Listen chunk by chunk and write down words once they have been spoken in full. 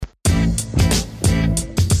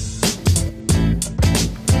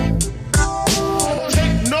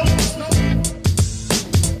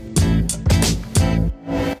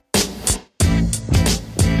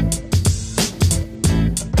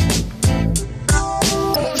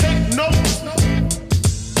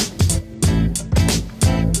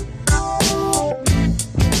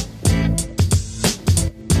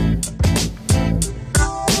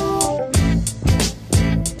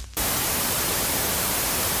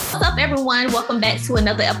What's up, everyone? Welcome back to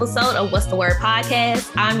another episode of What's the Word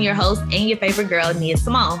podcast. I'm your host and your favorite girl, Nia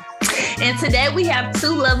Simone. And today we have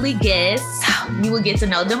two lovely guests. You will get to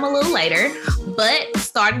know them a little later. But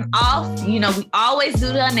starting off, we always do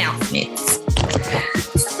the announcements.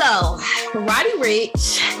 So, Roddy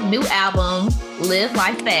Ricch, new album, Live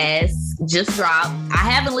Life Fast, just dropped. I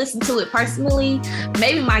haven't listened to it personally.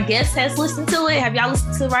 Maybe my guest has listened to it. Have y'all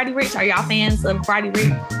listened to Roddy Ricch? Are y'all fans of Roddy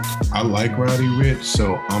Ricch? I like Roddy Ricch,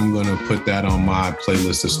 so I'm going to put that on my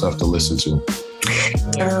playlist of stuff to listen to.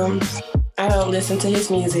 I don't listen to his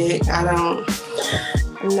music. I'm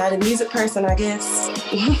not a music person, I guess.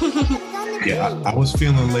 Yeah, I was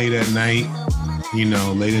feeling late at night,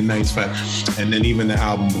 late at night's fat. And then even the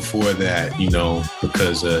album before that,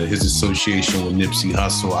 because his association with Nipsey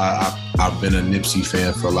Hussle, I've been a Nipsey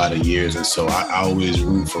fan for a lot of years. And so I always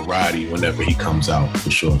root for Roddy whenever he comes out, for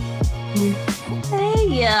sure. Hey,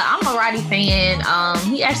 yeah, I'm a Roddy fan.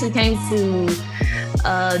 He actually came to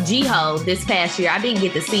G-Ho this past year. I didn't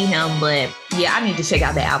get to see him, but yeah, I need to check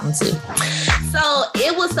out the album too. So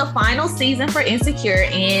it was the final season for Insecure,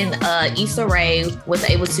 and Issa Rae was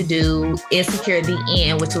able to do Insecure The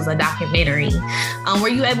End, which was a documentary. Were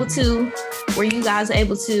you guys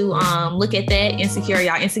able to look at that? Insecure,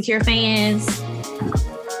 y'all Insecure fans?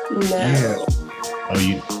 No. Yeah.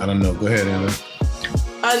 I don't know. Go ahead, Anna.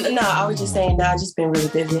 No, I was just saying, I've just been really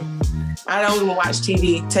busy. I don't even watch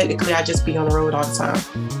TV. Technically, I just be on the road all the time.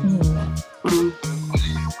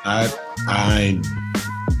 I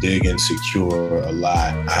dig Insecure a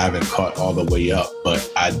lot. I haven't caught all the way up,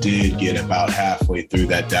 but I did get about halfway through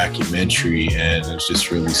that documentary, and it's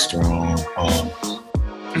just really strong.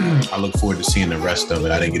 I look forward to seeing the rest of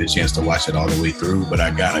it. I didn't get a chance to watch it all the way through, but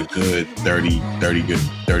I got a good 30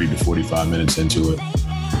 to 45 minutes into it.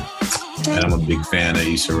 And I'm a big fan of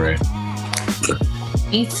Issa Rae.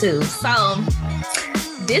 Me too. So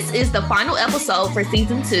this is the final episode for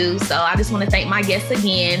season 2. So I just want to thank my guests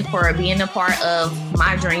again for being a part of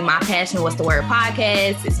my dream, my passion, What's the Word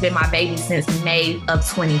podcast. It's been my baby since May of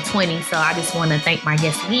 2020. So I just want to thank my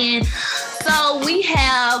guests again. So we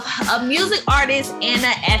have a music artist and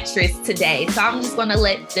an actress today. So I'm just going to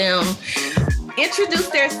let them introduce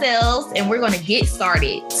themselves and we're going to get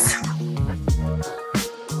started.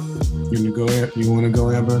 You want to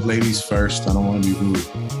go, Amber? Ladies first. I don't want to be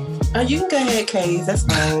rude. You can go ahead, Kaze. That's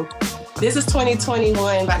fine. This is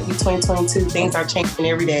 2021, about to be 2022. Things are changing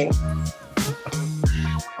every day.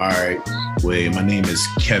 All right. Well, my name is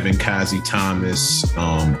Kevin Kaze Thomas.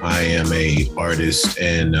 I am a artist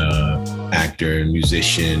and actor and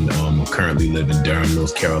musician. I currently live in Durham,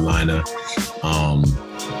 North Carolina.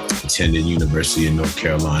 Attended University of North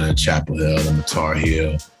Carolina, Chapel Hill. I'm a Tar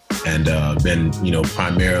Heel. And been,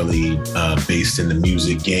 primarily based in the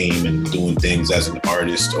music game and doing things as an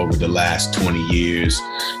artist over the last 20 years.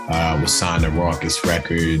 Was signed to Raucous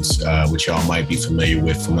Records, which y'all might be familiar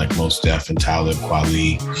with from like Mos Def and Talib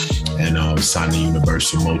Kweli. And was signed to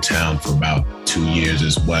Universal Motown for about 2 years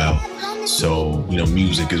as well. So,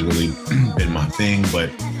 music has really been my thing,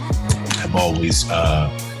 but I've always,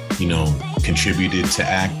 contributed to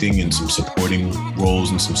acting and some supporting roles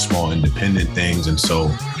and some small independent things. And so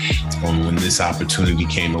when this opportunity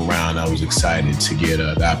came around, I was excited to get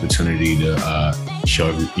the opportunity to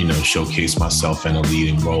showcase myself in a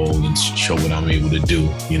leading role and show what I'm able to do,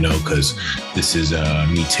 because this is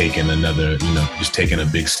me taking just taking a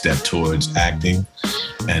big step towards acting.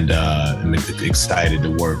 And I'm excited to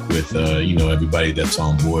work with, everybody that's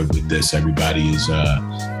on board with this. Everybody is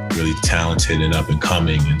really talented and up and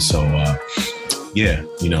coming. And so,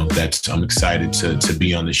 I'm excited to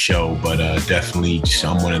be on the show, but definitely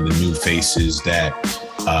I'm one of the new faces that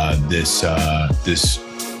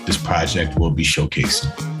this project will be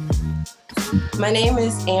showcasing. My name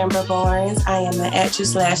is Amber Barnes. I am an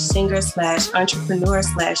actress / singer / entrepreneur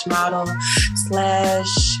 / model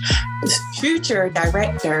 / future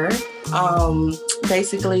director.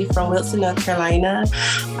 Basically from Wilson, North Carolina.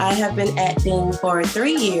 I have been acting for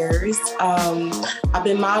 3 years. I've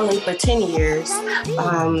been modeling for 10 years.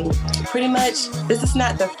 Pretty much, this is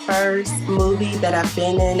not the first movie that I've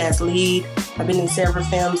been in as lead. I've been in several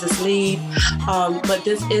films as lead, but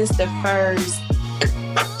this is the first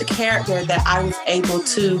character that I was able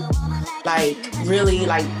to really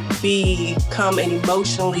become an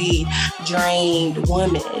emotionally drained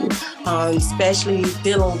woman, especially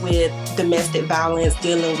dealing with domestic violence,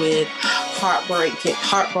 dealing with heartbreak,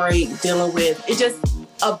 dealing with it, just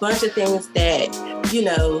a bunch of things that,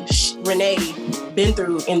 Renee been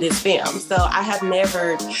through in this film. So I have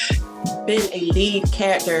never been a lead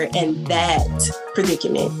character in that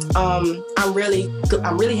predicament. I'm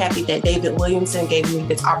really happy that David Williamson gave me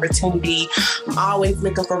this opportunity. I'm always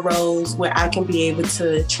looking for roles where I can be able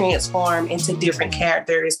to transform into different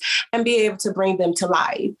characters and be able to bring them to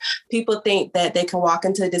life. People think that they can walk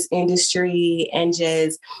into this industry and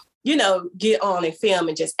just get on a film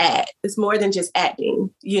and just act. It's more than just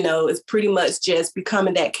acting. It's pretty much just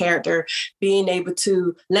becoming that character, being able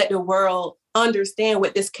to let the world understand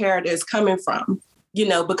what this character is coming from,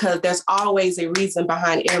 because there's always a reason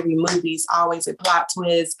behind every movie. It's always a plot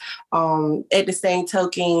twist. At the same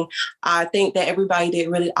token, I think that everybody did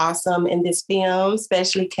really awesome in this film,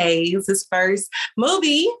 especially Kaze, his first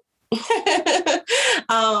movie.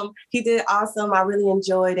 He did awesome. I really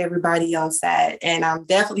enjoyed everybody on set, and I'm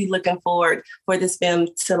definitely looking forward for this film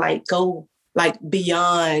to go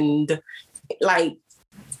beyond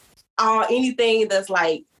anything that's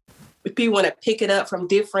if you want to pick it up from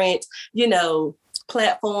different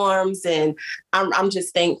platforms. And I'm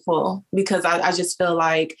just thankful because I just feel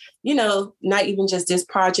like, not even just this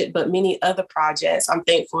project, but many other projects I'm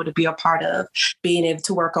thankful to be a part of, being able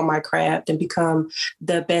to work on my craft and become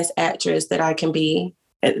the best actress that I can be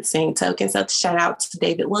at the same token. So shout out to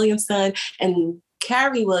David Williamson and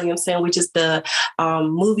Carrie Williamson, which is the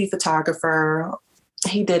movie photographer.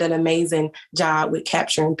 He did an amazing job with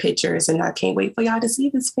capturing pictures, and I can't wait for y'all to see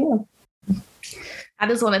this film. I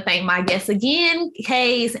just want to thank my guests again,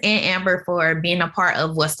 Kaze and Amber, for being a part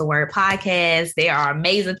of What's the Word podcast. They are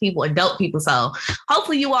amazing people, adult people. So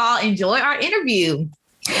hopefully you all enjoy our interview.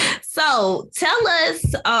 So tell us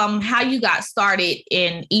how you got started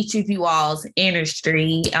in each of you all's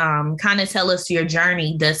industry. Kind of tell us your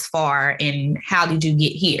journey thus far and how did you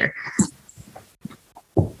get here?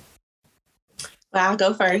 Well, I'll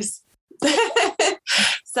go first.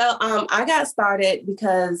 So I got started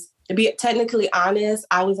because, to be technically honest,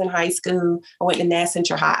 I was in high school. I went to Nass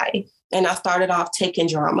Central High, and I started off taking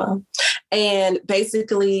drama. And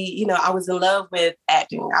basically, I was in love with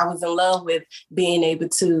acting. I was in love with being able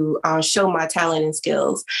to show my talent and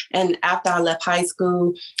skills. And after I left high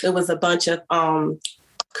school, it was a bunch of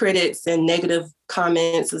critics and negative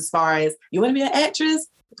comments as far as, you want to be an actress?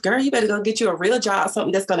 Girl, you better go get you a real job,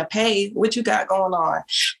 something that's going to pay what you got going on.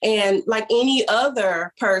 And like any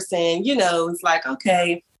other person, it's like,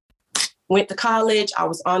 okay, went to college. I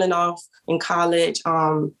was on and off in college.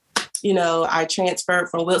 I transferred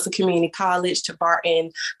from Wilson Community College to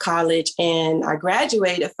Barton College, and I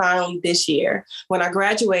graduated finally this year. When I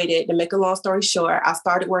graduated, to make a long story short, I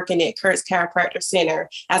started working at Kurt's Chiropractic Center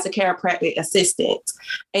as a chiropractic assistant.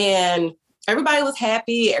 And everybody was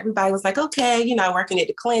happy. Everybody was like, okay, working at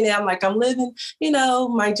the clinic. I'm like, I'm living,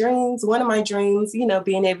 my dreams. One of my dreams,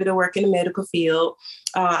 being able to work in the medical field.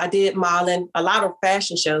 I did modeling, a lot of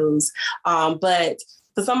fashion shows. But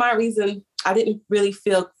for some odd reason, I didn't really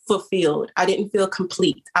feel fulfilled. I didn't feel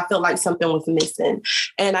complete. I felt like something was missing.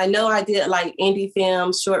 And I know I did like indie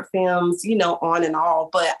films, short films, on and all,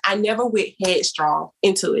 but I never went headstrong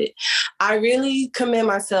into it. I really commend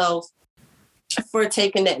myself for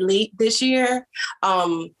taking that leap this year.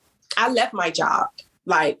 I left my job.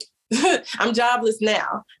 I'm jobless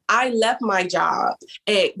now. I left my job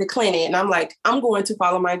at the clinic, and I'm like, I'm going to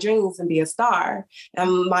follow my dreams and be a star.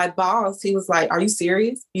 And my boss, he was like, are you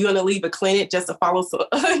serious? You going to leave a clinic just to follow? So,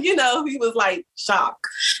 he was like shocked.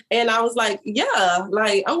 And I was like, yeah, I'm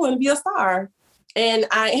going to be a star. And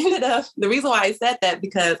I ended up, the reason why I said that,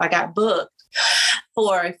 because I got booked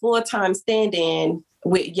for a full-time stand-in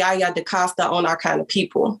with Yaya DaCosta on Our Kind of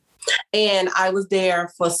People. And I was there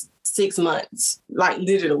for 6 months,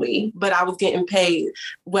 literally, but I was getting paid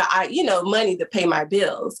money to pay my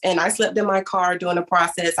bills. And I slept in my car during the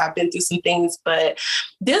process. I've been through some things, but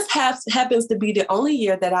this happens to be the only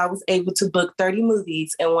year that I was able to book 30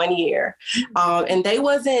 movies in 1 year. And they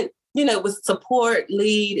wasn't, it was support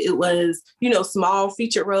lead. It was, small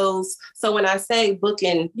feature roles. So when I say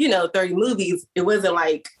booking, 30 movies, it wasn't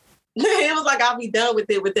like, it was like I'll be done with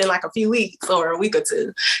it within a few weeks or a week or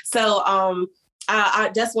two. So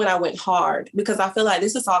I that's when I went hard, because I feel like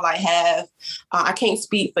this is all I have. I can't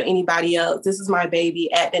speak for anybody else. This is my baby.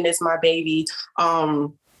 Acting is my baby.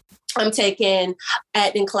 I'm taking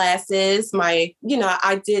acting classes. I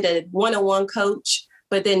did a one-on-one coach,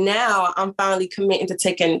 but then now I'm finally committing to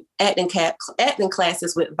taking acting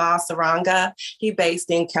classes with Val Saranga. He's based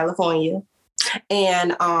in California,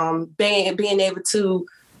 and being able to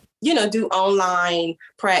do online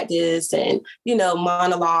practice and,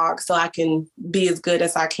 monologue so I can be as good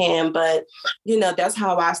as I can. But, that's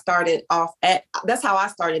how I started that's how I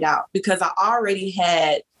started out, because I already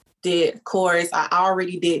did chorus. I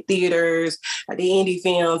already did theaters, I did indie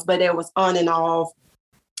films, but it was on and off.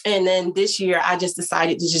 And then this year, I just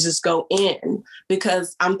decided to just go in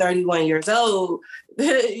because I'm 31 years old.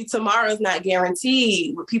 Tomorrow's not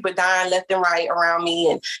guaranteed with people dying left and right around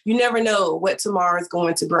me. And you never know what tomorrow is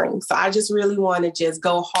going to bring. So I just really want to just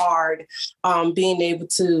go hard, being able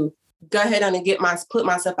to go ahead and put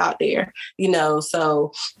myself out there,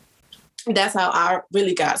 so that's how I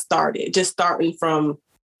really got started, just starting from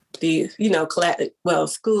the,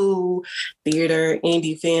 school, theater,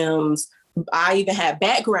 indie films. I even had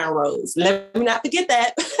background roles. Let me not forget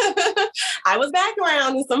that. I was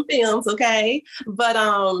background in some films, okay? But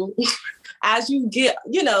as you get,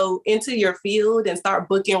 into your field and start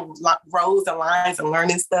booking roles and lines and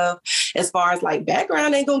learning stuff, as far as like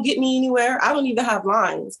background ain't gonna get me anywhere. I don't even have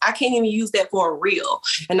lines. I can't even use that for a reel.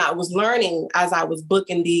 And I was learning as I was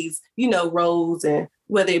booking these, roles, and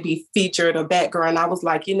whether it be featured or background, I was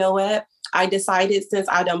like, you know what? I decided, since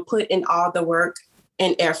I done put in all the work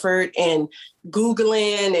and effort and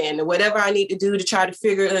Googling and whatever I need to do to try to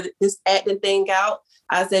figure this acting thing out,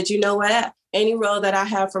 I said, you know what? Any role that I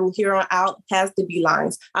have from here on out has to be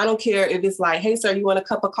lines. I don't care if it's like, hey, sir, you want a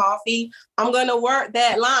cup of coffee? I'm going to work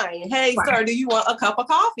that line. Hey, sir, do you want a cup of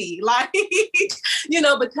coffee? Like,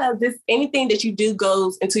 because anything that you do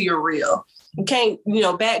goes into your reel. You can't,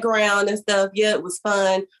 background and stuff. Yeah, it was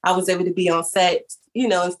fun. I was able to be on set,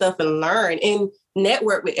 and stuff and learn and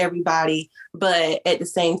network with everybody. But at the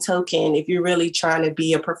same token, if you're really trying to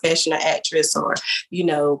be a professional actress or,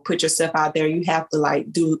 put yourself out there, you have to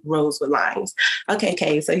like do roles with lines. Okay,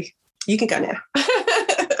 Kay, so you can go now.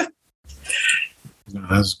 No,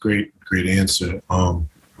 that's great answer.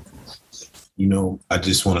 I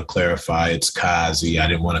just want to clarify, it's Kaze. I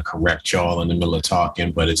didn't want to correct y'all in the middle of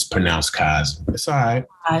talking, but it's pronounced Kaze. It's all right.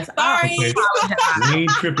 Sorry. Okay. We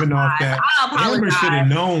ain't tripping off that. Amber should have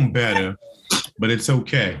known better, but it's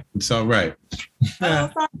okay. It's all right.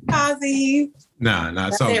 Sorry, Kaze. Nah,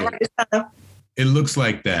 it's all good. It looks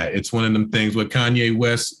like that. It's one of them things with Kanye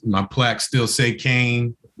West. My plaque still say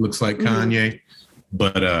Kane. Looks like Kanye.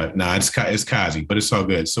 But it's Kaze, but it's all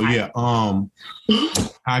good. So yeah,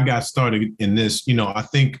 I got started in this, I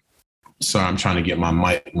think, sorry, I'm trying to get my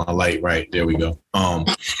light right. There we go.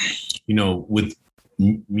 With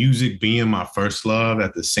music being my first love,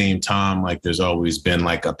 at the same time, like there's always been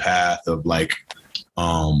like a path of like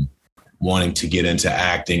wanting to get into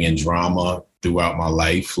acting and drama throughout my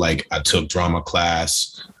life. Like I took drama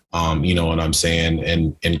class. You know what I'm saying?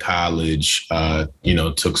 And in college,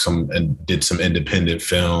 took some and did some independent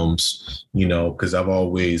films, because I've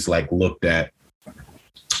always like looked at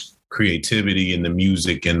creativity in the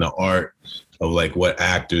music and the art of like what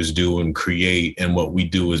actors do and create and what we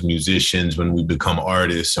do as musicians when we become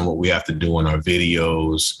artists and what we have to do in our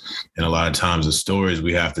videos. And a lot of times the stories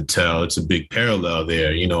we have to tell, it's a big parallel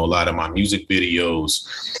there. A lot of my music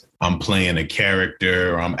videos, I'm playing a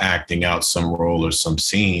character or I'm acting out some role or some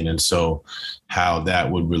scene. And so how that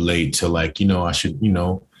would relate to like, I should,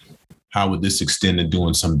 how would this extend to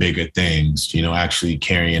doing some bigger things, actually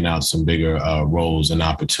carrying out some bigger roles and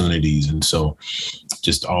opportunities. And so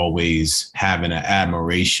just always having an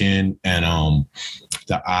admiration and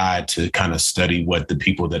the eye to kind of study what the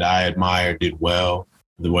people that I admire did well,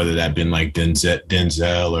 whether that been like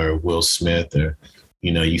Denzel or Will Smith or,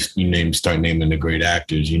 you start naming the great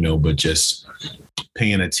actors, but just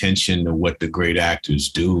paying attention to what the great actors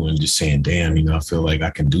do and just saying, damn, I feel like I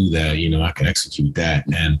can do that, I can execute that.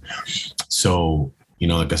 And so,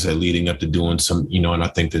 like I said, leading up to doing some, and I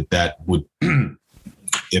think that would,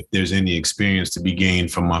 if there's any experience to be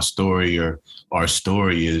gained from my story or our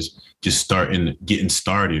story is just getting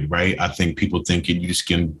started, right? I think people think you just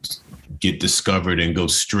can get discovered and go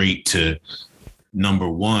straight to number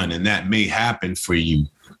one, and that may happen for you,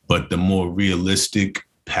 but the more realistic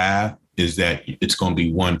path is that it's going to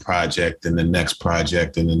be one project and the next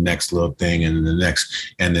project and the next little thing and the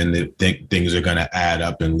next, and then things are going to add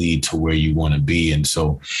up and lead to where you want to be. And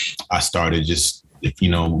so I started just,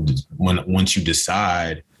 once you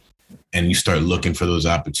decide and you start looking for those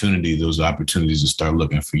opportunities will start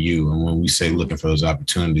looking for you. And when we say looking for those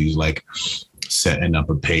opportunities, like setting up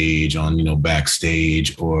a page on,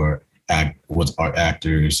 Backstage or with our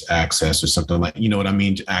Actors Access or something like, what I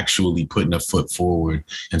mean? Actually putting a foot forward.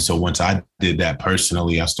 And so once I did that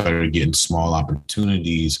personally, I started getting small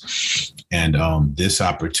opportunities. And this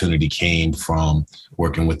opportunity came from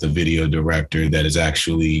working with a video director that is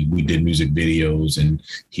actually, we did music videos and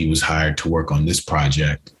he was hired to work on this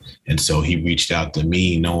project. And so he reached out to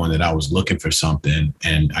me knowing that I was looking for something,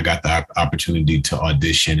 and I got the opportunity to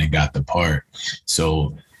audition and got the part.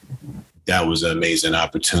 So that was an amazing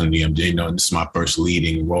opportunity. This is my first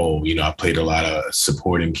leading role. I played a lot of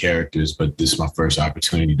supporting characters, but this is my first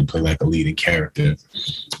opportunity to play like a leading character.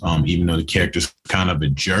 Even though the character's kind of a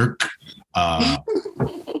jerk,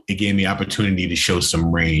 it gave me opportunity to show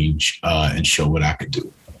some range and show what I could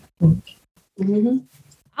do. Mm-hmm.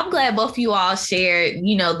 I'm glad both of you all shared,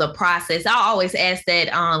 the process. I always ask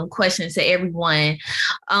that question to everyone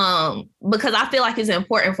because I feel like it's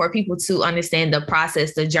important for people to understand the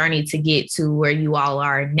process, the journey to get to where you all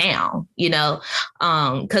are now,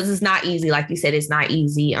 because it's not easy. Like you said, it's not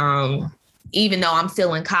easy. Even though I'm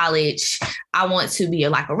still in college, I want to be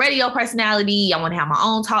like a radio personality. I want to have my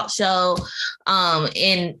own talk show.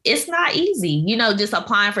 And it's not easy, just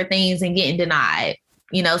applying for things and getting denied,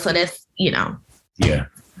 so that's, Yeah.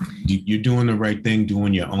 You're doing the right thing,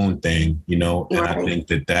 doing your own thing, and right. I think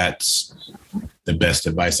that's the best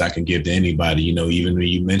advice I can give to anybody. Even when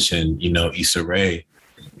you mentioned, Issa Rae,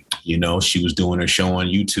 she was doing her show on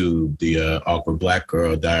YouTube, the Awkward Black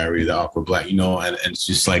Girl Diary, the Awkward Black, and it's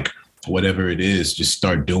just like, whatever it is, just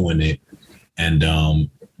start doing it and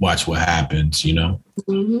watch what happens,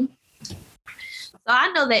 Mm-hmm. So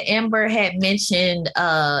I know that Amber had mentioned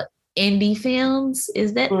indie films.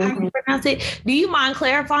 Is that how you pronounce it? Do you mind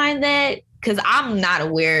clarifying that? Because I'm not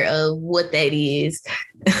aware of what that is.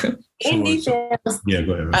 Indie films. Yeah,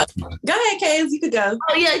 go ahead. Go ahead, Kaze. You could go.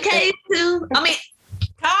 Oh, yeah, Kaze too. I mean,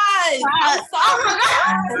 Kaze. I'm sorry.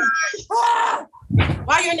 Oh my God.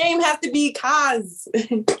 Why your name has to be Kaze?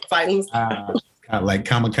 Kind of like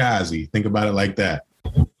kamikaze. Think about it like that.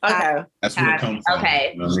 Okay. That's where it comes from.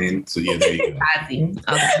 Okay. You know what I mean? So yeah, there you go.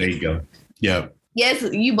 Okay. There you go. Yeah. Yes,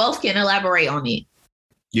 you both can elaborate on it.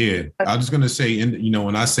 Yeah, I was just gonna say,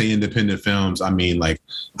 when I say independent films, I mean like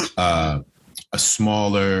a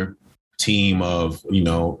smaller team of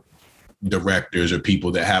directors or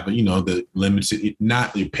people that have the limited,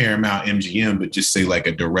 not the Paramount MGM, but just say like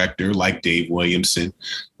a director like Dave Williamson,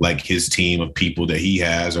 like his team of people that he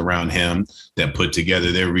has around him that put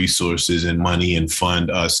together their resources and money and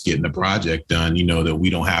fund us getting the project done, that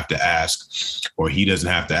we don't have to ask, or he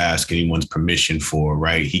doesn't have to ask anyone's permission for,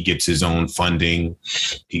 right? He gets his own funding.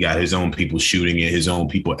 He got his own people shooting it, his own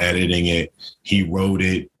people editing it. He wrote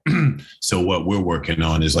it. So what we're working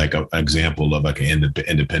on is like an example of like an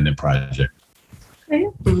independent project.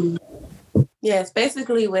 Okay. Yes,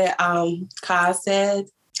 basically what Kaze said.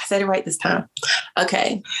 I said it right this time.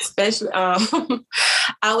 Okay. Especially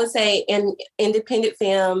I would say in independent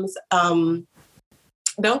films, don't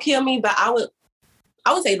kill me, but I would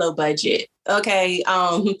say low budget. Okay.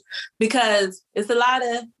 Because it's a lot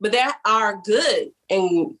of, but there are good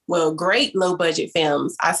and great low budget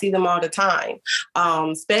films. I see them all the time.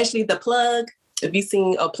 Especially The Plug. If you've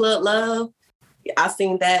seen A Plug Love, I've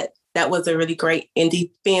seen that. That was a really great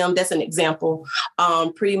indie film. That's an example.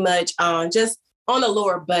 Pretty much just on a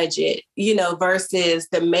lower budget, versus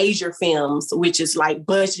the major films, which is like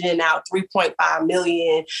budgeting out 3.5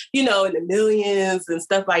 million, in the millions and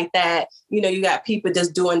stuff like that. You got people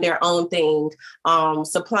just doing their own thing,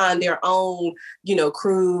 supplying their own,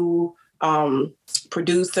 crew,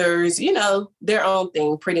 producers, their own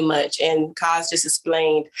thing pretty much. And Kaze just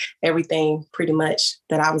explained everything pretty much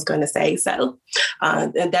that I was going to say. So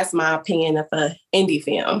and that's my opinion of an indie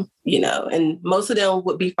film, and most of them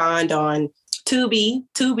would be found on Tubi.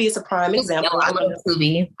 Tubi is a prime example. I love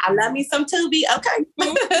Tubi. I love me some Tubi. Okay.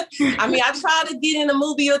 I mean, I try to get in a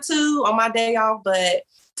movie or two on my day off, but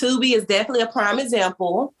Tubi is definitely a prime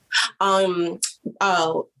example. I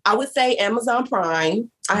would say Amazon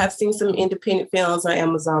Prime. I have seen some independent films on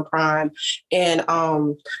Amazon Prime and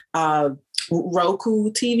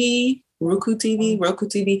Roku TV.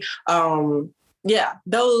 Yeah,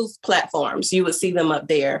 those platforms, you would see them up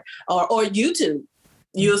there, or YouTube.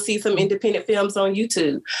 You'll see some independent films on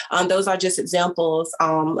YouTube. Those are just examples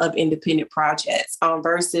of independent projects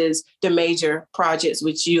versus the major projects,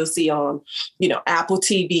 which you'll see on, Apple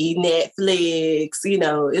TV, Netflix,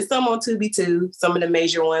 it's some on Tubi too. Some of the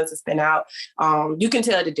major ones that's been out. You can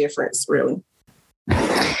tell the difference, really. So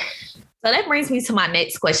that brings me to my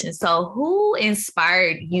next question. So who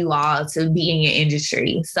inspired you all to be in your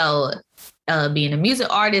industry? So being a music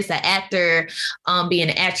artist, an actor, being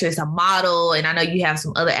an actress, a model, and I know you have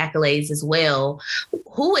some other accolades as well.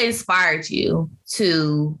 Who inspired you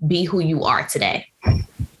to be who you are today?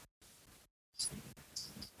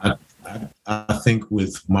 I think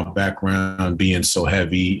with my background being so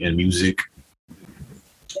heavy in music,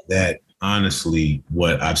 that honestly,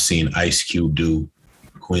 what I've seen Ice Cube do,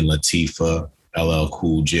 Queen Latifah, LL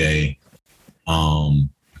Cool J,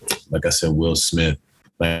 like I said, Will Smith,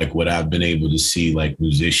 like what I've been able to see like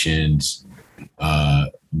musicians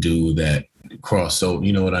do that cross. So,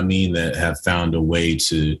 you know what I mean? That have found a way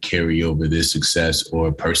to carry over their success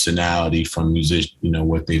or personality from music, you know,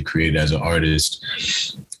 what they've created as an artist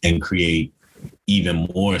and create even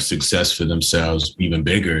more success for themselves, even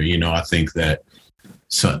bigger. You know, I think that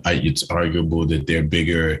it's arguable that their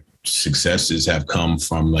bigger successes have come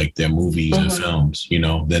from like their movies and films, you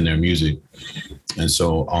know, than their music. And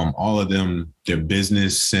so all of them, their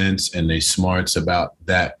business sense and their smarts about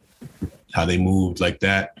that, how they moved like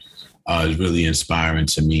that is really inspiring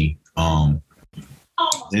to me. And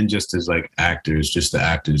just as like actors, just the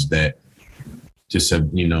actors that just have,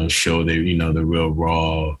 you know, show their, you know, the real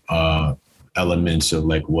raw elements of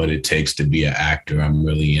like what it takes to be an actor. I'm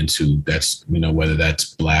really into that's, you know, whether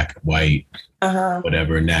that's black, white,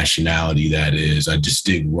 whatever nationality that is. I just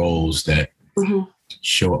dig roles that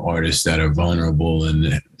show artists that are vulnerable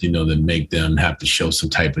and, you know, that make them have to show some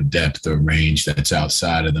type of depth or range that's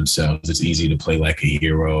outside of themselves. It's easy to play like a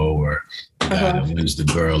hero or the guy that wins the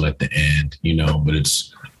girl at the end, you know, but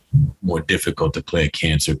it's more difficult to play a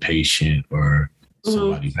cancer patient or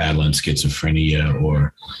somebody battling schizophrenia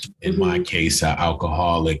or, in my case, an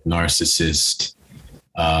alcoholic narcissist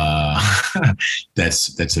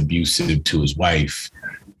that's abusive to his wife.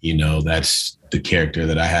 You know, that's the character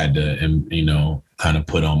that I had to, you know, kind of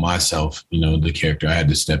put on myself, you know, the character I had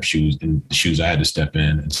to step the shoes I had to step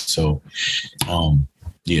in. And so,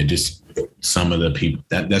 yeah, just some of the people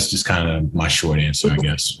that's just kind of my short answer, I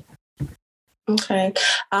guess. Okay.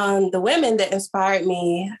 The women that inspired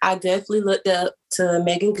me, I definitely looked up to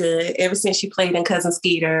Megan Good ever since she played in Cousin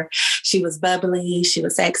Skeeter. She was bubbly, she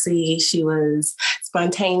was sexy, she was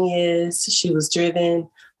spontaneous, she was driven,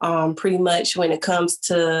 pretty much when it comes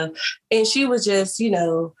to, and she was just, you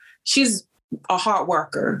know, she's a hard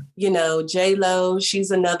worker, you know. J-Lo,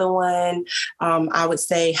 she's another one. I would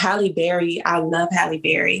say Halle Berry. I love Halle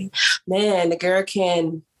Berry. Man, the girl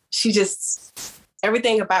she just,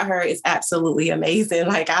 everything about her is absolutely amazing.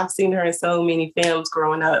 Like, I've seen her in so many films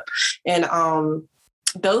growing up. And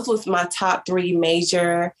those was my top 3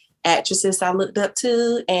 major actresses I looked up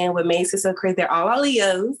to. And what makes it so crazy, they're all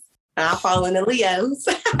Leos. And I fall into Leos.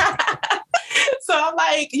 So I'm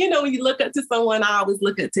like, you know, when you look up to someone, I always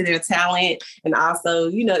look up to their talent. And also,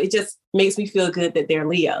 you know, it just makes me feel good that they're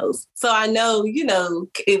Leos. So I know, you know,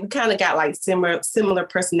 it kind of got like similar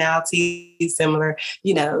personalities, similar,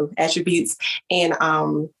 you know, attributes. And,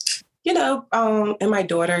 you know, and my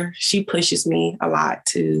daughter, she pushes me a lot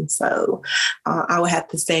too. So I would have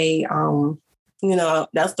to say, you know,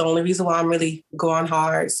 that's the only reason why I'm really going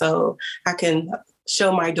hard. So I can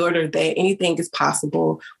show my daughter that anything is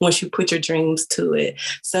possible once you put your dreams to it.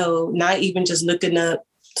 So not even just looking up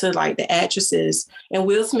to like the actresses. And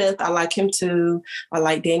Will Smith, I like him too. I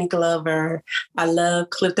like Danny Glover. I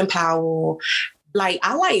love Clifton Powell. Like,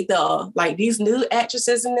 I like these new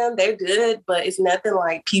actresses in them, they're good, but it's nothing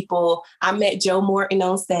like people. I met Joe Morton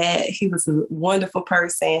on set. He was a wonderful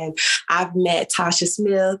person. I've met Tasha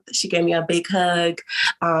Smith. She gave me a big hug.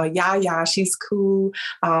 Yaya, she's cool.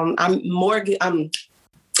 I'm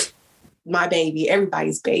my baby,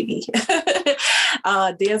 everybody's baby.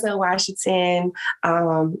 Denzel Washington.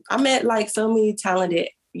 I met like so many talented,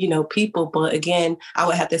 you know, people, but again, I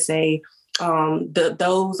would have to say,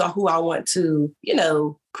 those are who I want to, you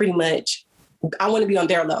know, pretty much, I want to be on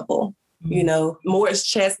their level. You know, Morris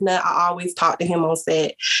Chestnut, I always talk to him on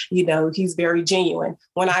set. You know, he's very genuine.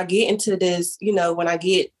 When I get into this, you know, when I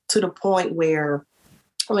get to the point where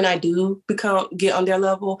when I do get on their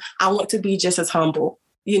level, I want to be just as humble,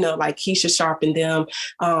 you know, like Keisha Sharp and them.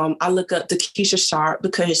 I look up to Keisha Sharp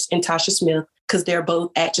and Tasha Smith, because they're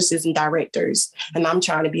both actresses and directors. And I'm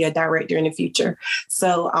trying to be a director in the future.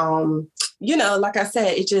 So, you know, like I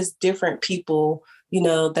said, it's just different people, you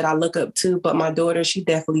know, that I look up to. But my daughter, she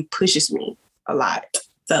definitely pushes me a lot.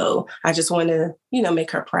 So I just want to, you know, make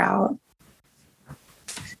her proud.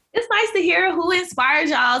 It's nice to hear who inspired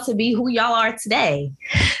y'all to be who y'all are today.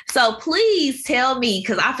 So please tell me,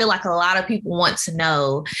 because I feel like a lot of people want to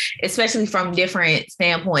know, especially from different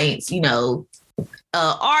standpoints, you know,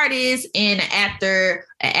 artist and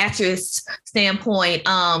actress standpoint.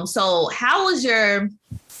 So how was that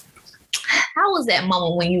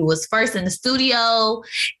moment when you was first in the studio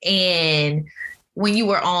and when you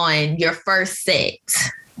were on your first set?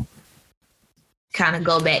 Kind of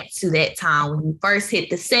go back to that time when you first hit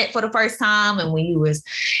the set for the first time and when you was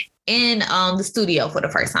in the studio for the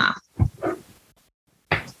first time.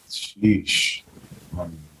 Sheesh.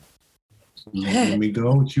 Let me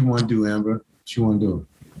go. What you want to do, Amber? What you want to do?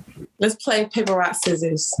 Let's play paper, rock,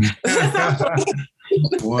 scissors.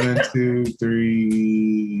 1, 2,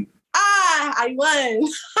 3. I won.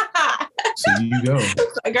 So you go.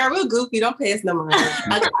 Girl, real goofy. Don't pay us no money.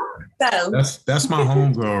 So that's my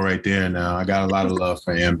homegirl right there. Now I got a lot of love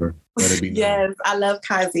for Amber. Let it be known. yes, I love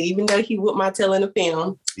Kaze, even though he whooped my tail in the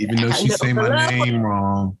film. Even though she say my name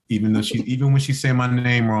wrong, even when she say my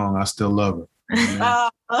name wrong, I still love her.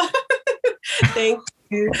 Thank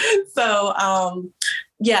you. So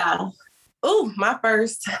yeah. Oh, my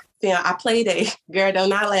first film, I played a girl, do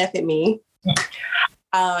not laugh at me.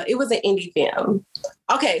 It was an indie film.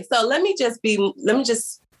 Okay, so let me just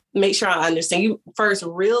make sure I understand. You first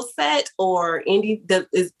real set or indie?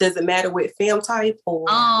 Does it matter what film type or?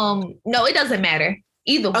 No, it doesn't matter.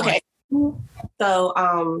 Either one. Okay. So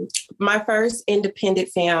my first independent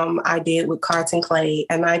film I did with Carlton Clay,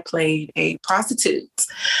 and I played a prostitute.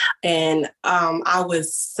 And I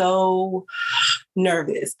was so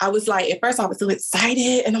nervous. I was like, at first I was so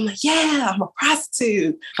excited, and I'm like, yeah, I'm a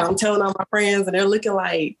prostitute. I'm telling all my friends, and they're looking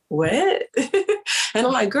like, what? And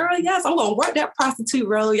I'm like, girl, yes, I'm gonna work that prostitute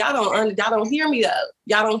role. Y'all don't hear me though.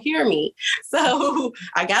 Y'all don't hear me. So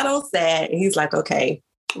I got on set, and he's like, okay.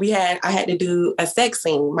 I had to do a sex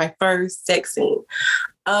scene, my first sex scene.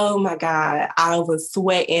 Oh my God. I was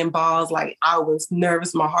sweating balls. Like I was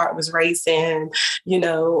nervous. My heart was racing, and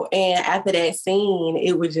after that scene,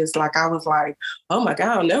 it was just like, I was like, oh my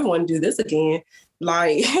God, I'll never want to do this again.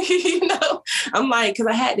 Like, I'm like, cause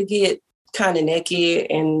I had to get kind of naked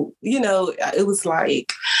and, it was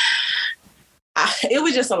like, it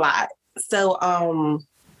was just a lot. So,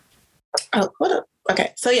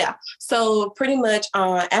 okay. So yeah. So pretty much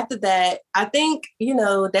after that, I think,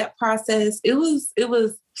 that process, it was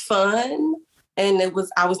fun, and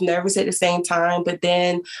I was nervous at the same time. But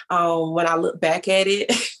then when I look back at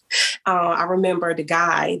it, I remember the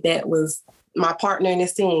guy that was my partner in the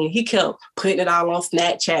scene. He kept putting it all on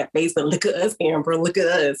Snapchat, Facebook. Look at us, Amber. Look at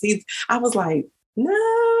us. I was like,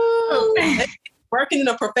 no. Working in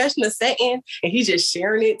a professional setting, and he's just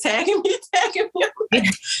sharing it, tagging me.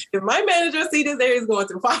 If my manager see this, he's going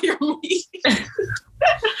to fire me.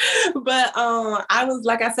 But I was,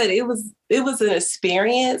 like I said, it was an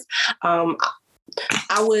experience. I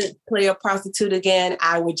would play a prostitute again.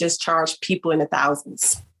 I would just charge people in the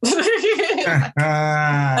thousands. I'm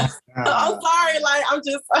sorry, like I'm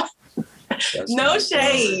just no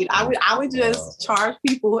shade. I would just charge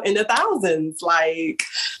people in the thousands, like.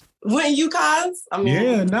 Wouldn't you, Kaze?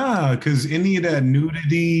 Because any of that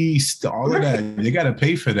nudity, all of that, they got to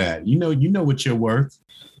pay for that. You know what you're worth.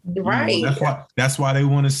 Right. That's why they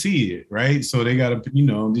want to see it, right? So they got to,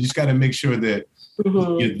 they just got to make sure that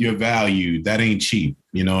you're valued. That ain't cheap.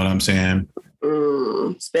 You know what I'm saying?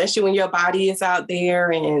 Especially when your body is out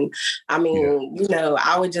there. And I mean,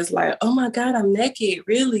 I was just like, oh my God, I'm naked,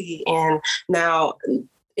 really? And now it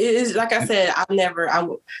is, like I said, I don't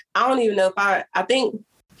even know if I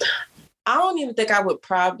don't even think I would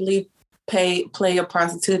probably play a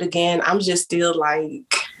prostitute again. I'm just still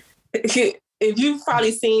like, if you've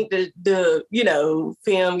probably seen the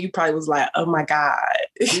film, you probably was like, oh my God.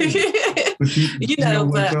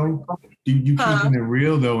 But you keeping it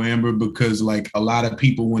real though, Amber, because like a lot of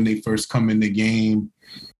people, when they first come in the game,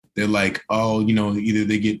 they're like, oh, either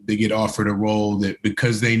they get offered a role that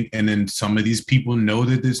and then some of these people know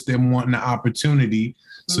that they're wanting the opportunity.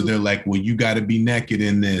 So they're like, well, you got to be naked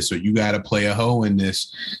in this, or you got to play a hoe in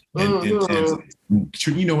this. And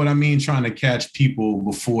you know what I mean? Trying to catch people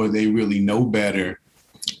before they really know better,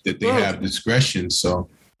 that they have discretion. So.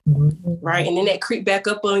 Right. And then that creep back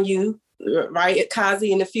up on you, right? At Kaze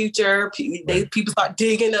in the future, people start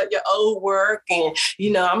digging up your old work. And,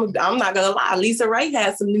 I'm not going to lie. Lisa Ray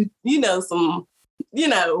has some new,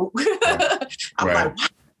 I'm like,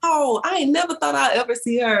 oh, I ain't never thought I'd ever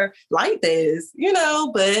see her like this,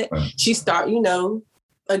 but she start,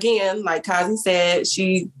 again, like Kaze said,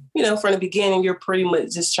 she, from the beginning, you're pretty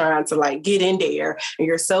much just trying to like get in there, and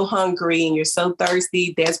you're so hungry and you're so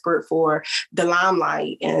thirsty, desperate for the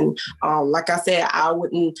limelight. And like I said, I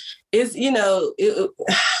wouldn't, I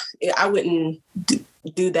wouldn't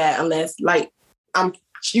do that unless like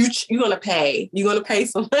you're going to pay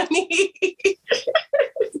some money.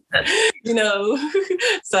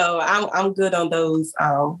 So I'm good on those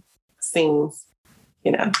scenes.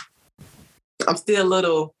 I'm still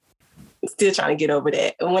trying to get over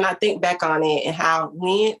that. And when I think back on it and how it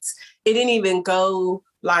went, it didn't even go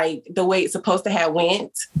like the way it's supposed to have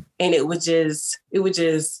went, and it was just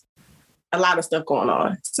a lot of stuff going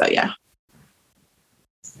on. So yeah.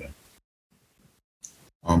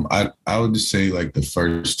 I would just say like the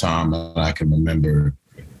first time that I can remember,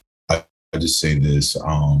 I just say this,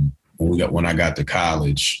 when I got to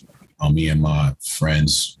college, me and my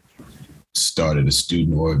friends started a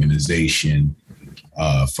student organization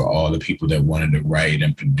for all the people that wanted to write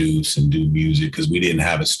and produce and do music, because we didn't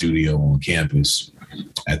have a studio on campus.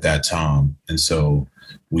 at that time. And so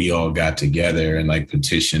we all got together and like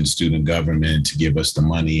petitioned student government to give us the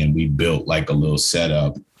money. And we built like a little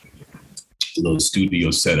studio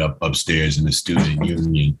setup upstairs in the student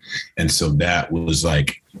union. And so that was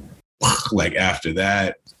like after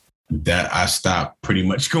that I stopped pretty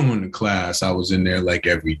much going to class. I was in there like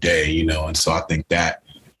every day, you know? And so I think that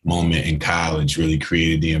moment in college really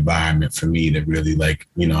created the environment for me to really like,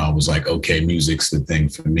 you know, I was like, okay, music's the thing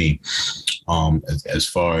for me. As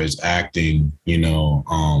far as acting, you know,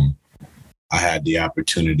 I had the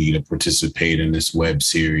opportunity to participate in this web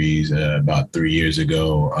series about 3 years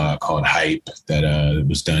ago called Hype that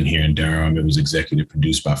was done here in Durham. It was executive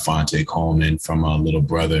produced by Fonte Coleman from Little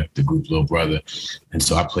Brother, the group Little Brother. And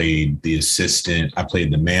so I played the assistant, I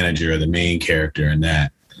played the manager, the main character in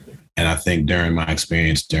that. And I think during my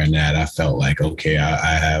experience during that, I felt like, okay,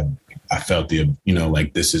 I felt the, you know,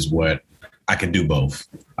 like this is what I can do both.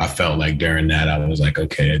 I felt like during that, I was like,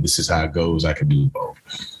 okay, this is how it goes. I can do both.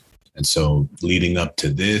 And so leading up to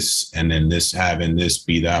this and then having this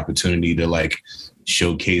be the opportunity to like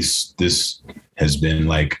showcase this has been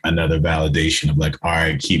like another validation of like, all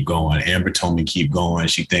right, keep going. Amber told me keep going.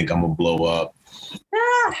 She think I'm gonna blow up,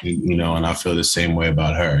 you know, and I feel the same way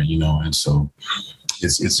about her, you know, and so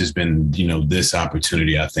it's just been, you know, this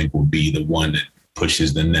opportunity I think will be the one that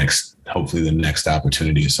pushes hopefully the next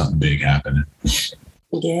opportunity is something big happening.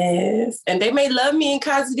 Yes. And they may love me and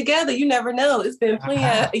Kaze together. You never know. It's been plenty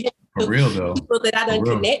of For real though. people that I done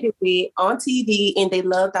connected with on TV, and they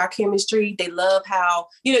loved our chemistry. They love how,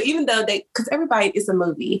 you know, even though because everybody is a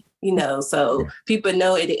movie, you know, so people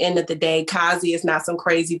know at the end of the day, Kaze is not some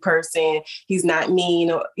crazy person. He's not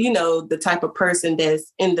mean or, you know, the type of person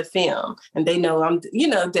that's in the film. And they know I'm, you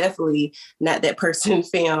know, definitely not that person in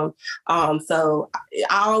film. So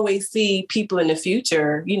I always see people in the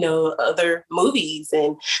future, you know, other movies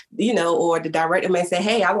and, you know, or the director may say,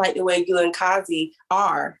 hey, I like the way you and Kaze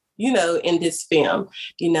are, you know, in this film.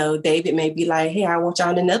 You know, David may be like, hey, I want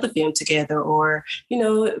y'all in another film together. Or, you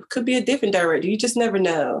know, it could be a different director. You just never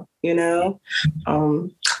know, you know.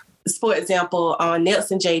 For example,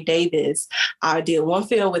 Nelson J. Davis, I did one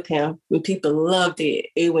film with him and people loved it.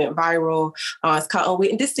 It went viral. It's called On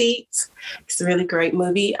Wit and Deceit. It's a really great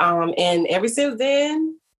movie. And ever since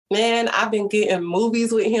then, man, I've been getting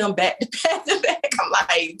movies with him back to back to back. I'm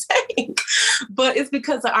like, dang. But it's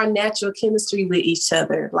because of our natural chemistry with each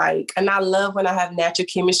other. Like, and I love when I have natural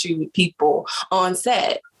chemistry with people on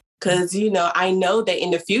set. Because, you know, I know that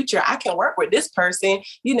in the future, I can work with this person.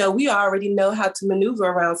 You know, we already know how to maneuver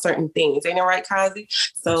around certain things. Ain't that right, Kaze?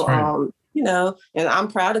 So, right. You know, and I'm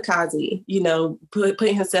proud of Kaze, you know,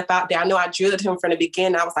 putting himself out there. I know I drilled him from the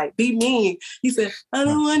beginning. I was like, be mean. He said, I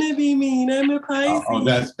don't want to be mean. I'm a Pisces. Oh,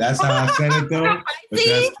 that's how I said it, though?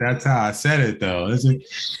 That's how I said it, though. It's like,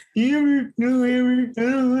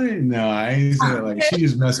 no, I ain't said it like, she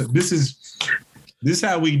just messed up. This is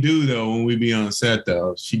how we do, though, when we be on set,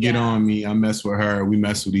 though. She get on me, I mess with her, we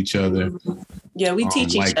mess with each other. Yeah, we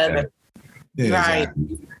teach each other. Yeah, right.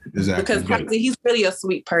 Exactly. Because Kaze, he's really a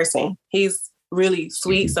sweet person. He's really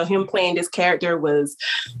sweet. So him playing this character was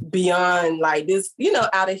beyond like this, you know,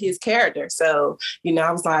 out of his character. So, you know,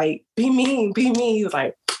 I was like, be mean. He was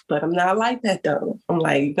like, but I'm not like that, though. I'm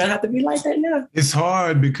like, you're going to have to be like that now. It's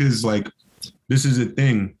hard because, like, this is the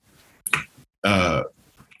thing.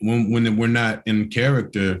 When we're not in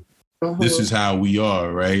character, this is how we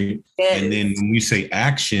are, right? Yes. And then when we say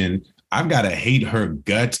action, I've got to hate her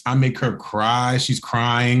guts. I make her cry. She's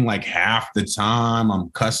crying like half the time. I'm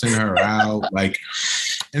cussing her out. Like,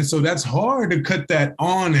 and so that's hard to cut that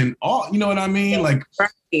on and off. You know what I mean? Like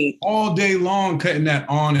all day long, cutting that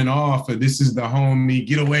on and off. This is the homie.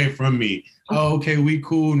 Get away from me. Oh, okay, we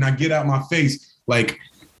cool. Now get out my face. Like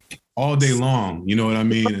all day long. You know what I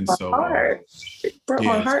mean? And so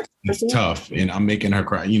my heart. It's tough. And I'm making her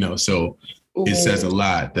cry, you know, so it says a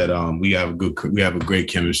lot that we have a great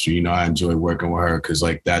chemistry. You know, I enjoy working with her because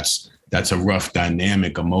like that's a rough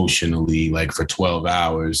dynamic emotionally, like for 12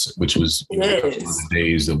 hours, which was one of the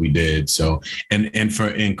days that we did. So and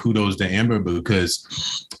kudos to Amber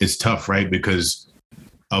because it's tough, right? Because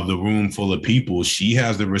of the room full of people, she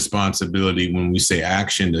has the responsibility when we say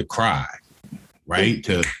action to cry. Right?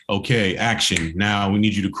 To, okay, action. Now we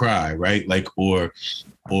need you to cry, right? Like, or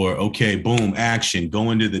okay, boom, action.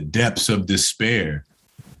 Go into the depths of despair,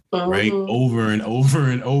 right? Over and over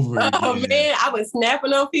and over again. Oh man, I was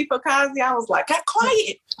snapping on people, Kaze. I was like,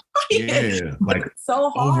 quiet. Yeah, like so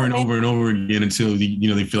hard, over and over and over again until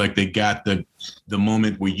they feel like they got the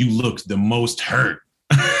moment where you looked the most hurt.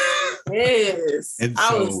 Yes, And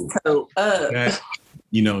I was so up.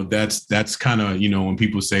 that's kind of, when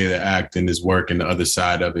people say that acting is work and the other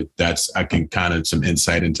side of it, I can kind of some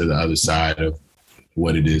insight into the other side of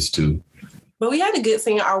what it is too. But we had a good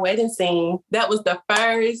scene, our wedding scene. That was the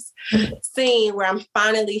first scene where I'm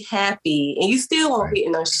finally happy. And you still won't be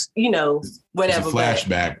in whatever. It's a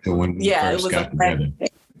flashback to when we first got together.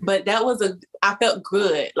 But that was I felt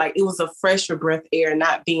good. Like it was a fresher breath air,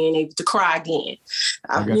 not being able to cry again.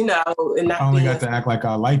 I only got to act like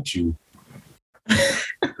I liked you.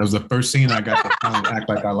 That was the first scene I got to finally act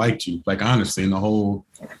like I liked you. Like honestly, in the whole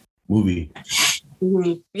movie.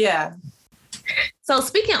 Mm-hmm. Yeah. So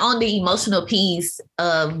speaking on the emotional piece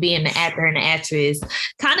of being the actor and the actress,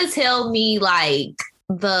 kind of tell me like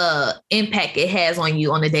the impact it has on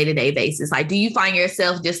you on a day-to-day basis. Like, do you find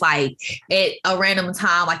yourself just like at a random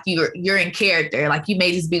time, like you're in character, like you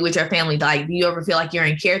may just be with your family. Like, do you ever feel like you're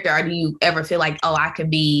in character, or do you ever feel like, oh, I can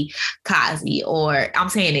be Kaze, or I'm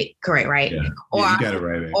saying it correct, right? Yeah. Or you got it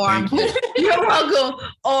right. Man. Or I'm you're welcome.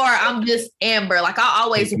 Or I'm just Amber. Like I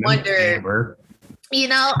always wonder. Amber.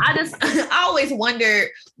 I always wonder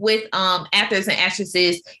with actors and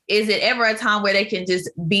actresses, is it ever a time where they can just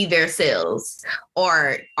be themselves,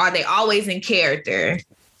 or are they always in character?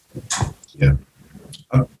 Yeah.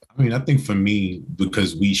 I mean, I think for me,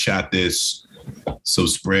 because we shot this so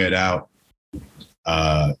spread out,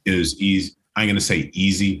 it was easy. I ain't going to say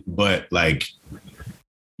easy, but like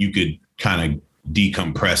you could kind of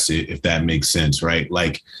decompress it, if that makes sense, right?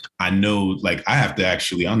 Like I know, like I have to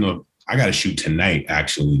actually, I don't know, I got to shoot tonight,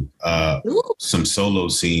 actually, some solo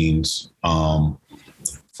scenes from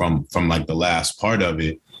like the last part of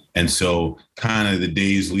it. And so kind of the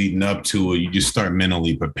days leading up to it, you just start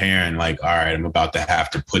mentally preparing like, all right, I'm about to have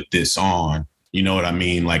to put this on. You know what I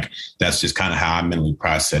mean? Like, that's just kind of how I mentally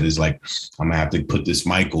process it, is like, I'm going to have to put this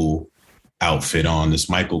Michael outfit on, this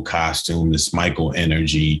Michael costume, this Michael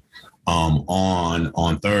energy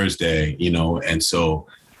on Thursday, And so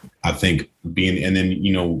I think and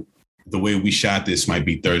then, the way we shot this might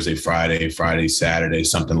be Thursday, Friday, Saturday,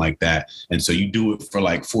 something like that. And so you do it for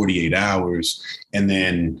like 48 hours and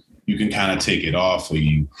then you can kind of take it off of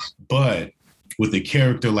you. But with a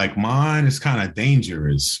character like mine, it's kind of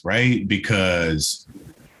dangerous, right? Because,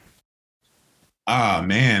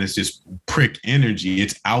 it's just prick energy.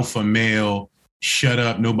 It's alpha male, shut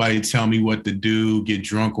up, nobody tell me what to do, get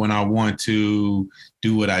drunk when I want to,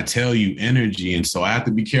 do what I tell you energy. And so I have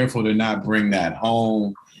to be careful to not bring that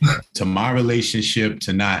home to my relationship,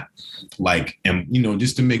 to not like, and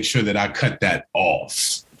just to make sure that I cut that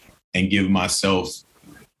off and give myself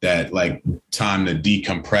that like time to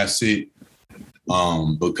decompress it.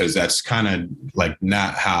 Because that's kind of like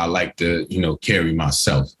not how I like to, carry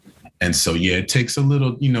myself. And so, yeah, it takes a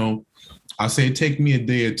little, I'll say it take me a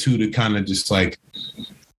day or two to kind of just like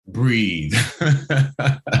breathe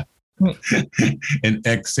and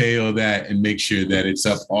exhale that and make sure that it's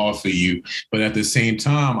up off of you. But at the same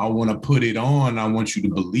time, I want to put it on. I want you to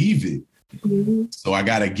believe it. Mm-hmm. So I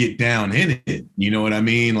got to get down in it. You know what I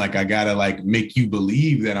mean? Like I got to like make you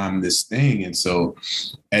believe that I'm this thing. And so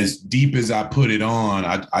as deep as I put it on,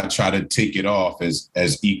 I try to take it off as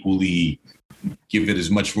equally, give it as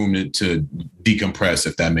much room to decompress,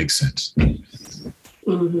 if that makes sense.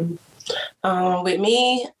 Mm-hmm. With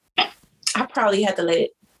me, I probably had to let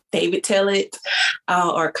David tell it,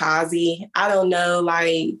 or Kaze. I don't know.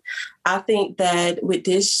 Like, I think that with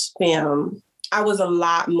this film, I was a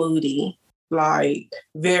lot moody, like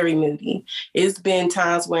very moody. It's been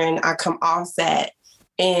times when I come off set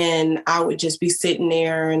and I would just be sitting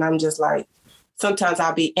there and I'm just like, sometimes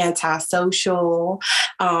I'll be antisocial.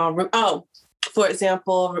 For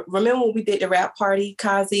example, remember when we did the rap party,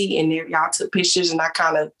 Kaze, and y'all took pictures and I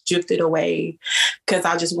kind of drifted away because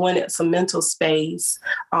I just wanted some mental space.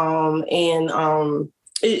 Your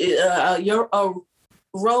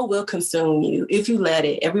role will consume you if you let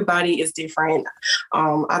it. Everybody is different.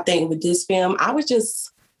 I think with this film, I was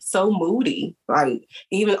just so moody, like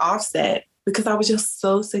even offset, because I was just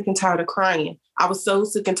so sick and tired of crying. I was so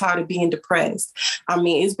sick and tired of being depressed. I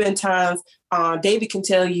mean, it's been times, David can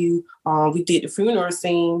tell you, we did the funeral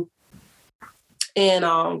scene. And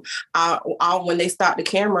when they stopped the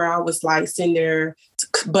camera, I was like sitting there,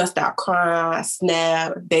 bust out crying, I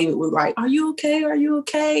snapped. David was like, "Are you okay? Are you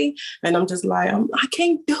okay?" And I'm just like, I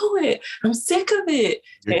can't do it. I'm sick of it.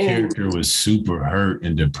 Your character was super hurt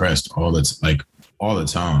and depressed all the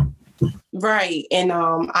time. Right. And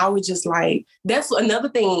I was just like, that's another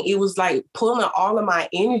thing. It was like pulling all of my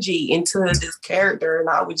energy into this character. And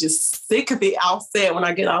I was just sick of it offset. When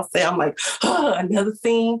I get offset, I'm like, another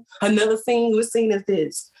scene. What scene is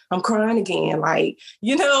this? I'm crying again. Like,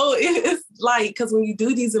 it's like, because when you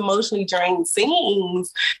do these emotionally drained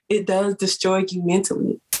scenes, it does destroy you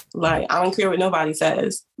mentally. Like, I don't care what nobody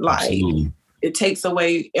says. Like, Absolutely. It takes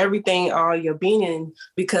away everything, all your being,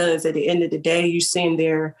 because at the end of the day, you're sitting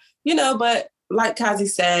there, but like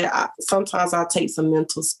Kaze said, sometimes I'll take some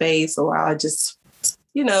mental space, or I'll just,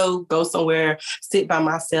 go somewhere, sit by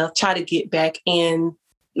myself, try to get back in,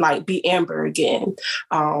 like, be Amber again.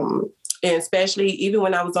 And especially even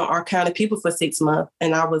when I was on Our Kind of People for 6 months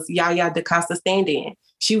and I was Yaya DaCosta stand-in.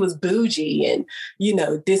 She was bougie and,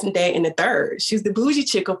 this and that and the third. She's the bougie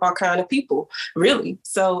chick of Our Kind of People, really.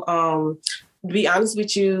 So to be honest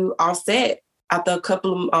with you, Offset, after a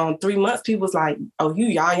couple of 3 months, people was like, oh, you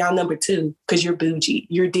Yaya number 2 because you're bougie.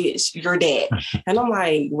 You're this, you're that. And I'm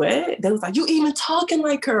like, what? They was like, you even talking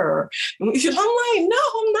like her. I'm like, no,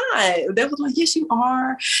 I'm not. They was like, yes, you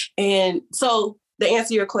are. And so to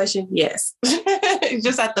answer your question, yes. You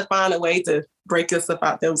just have to find a way to break us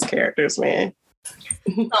about those characters, man.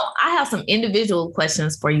 So I have some individual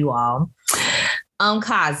questions for you all.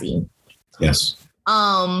 Kaze. Yes.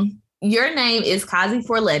 Your name is Kaze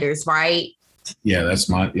 4 letters, right? Yeah, that's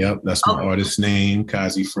my artist name,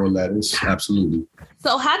 Kaze 4 letters. Absolutely.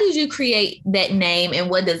 So how did you create that name and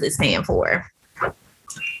what does it stand for?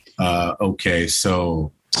 Okay,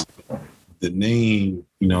 so the name,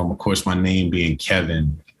 of course, my name being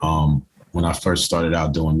Kevin, when I first started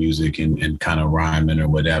out doing music and kind of rhyming or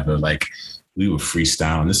whatever, like we were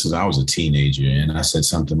freestyling. I was a teenager and I said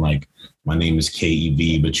something like, my name is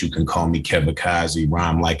KEV, but you can call me Kevin Kaze,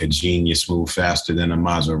 rhyme like a genius, move faster than a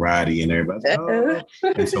Maserati, and everybody. Oh.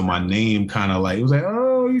 And so my name kind of like, it was like,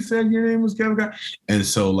 oh, you said your name was Kevin Kaze. And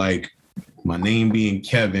so like my name being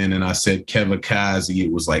Kevin and I said Kevin Kaze,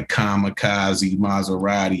 it was like kamikaze,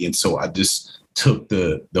 Maserati. And so I just took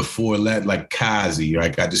the 4 letter, like Kaze,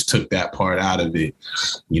 like I just took that part out of it,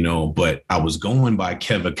 but I was going by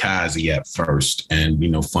Kevin Kaze at first. And,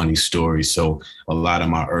 funny story. So a lot of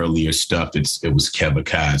my earlier stuff, it was Kevin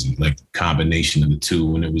Kaze, like combination of the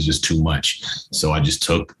two, and it was just too much. So I just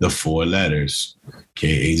took the 4 letters,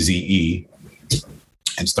 Kaze,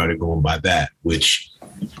 and started going by that, which,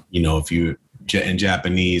 if you're in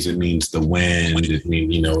Japanese, it means the wind. It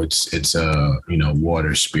means, it's a,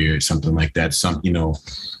 water spirit, something like that.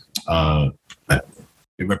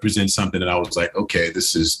 It represents something that I was like, okay,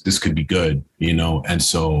 this could be good, And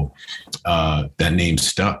so that name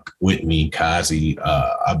stuck with me, Kaze.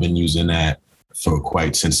 I've been using that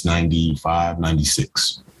since 95,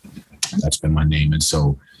 96. That's been my name. And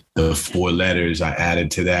so the 4 letters I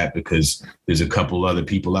added to that because there's a couple other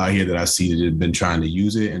people out here that I see that have been trying to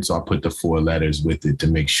use it. And so I put the 4 letters with it to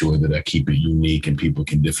make sure that I keep it unique and people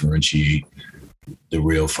can differentiate the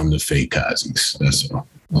real from the fake Kazes. That's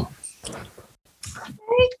all.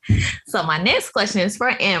 So my next question is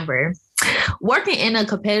for Amber. Working in a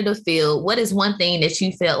competitive field, what is one thing that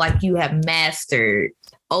you felt like you have mastered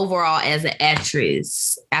overall as an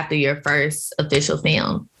actress after your first official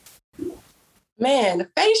film? Man, the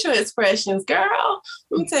facial expressions, girl.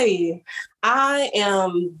 Let me tell you, I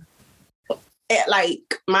am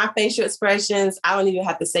like my facial expressions. I don't even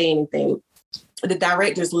have to say anything. The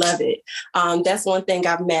directors love it. That's one thing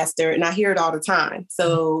I've mastered, and I hear it all the time.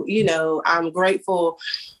 So, I'm grateful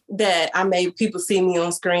that I made people see me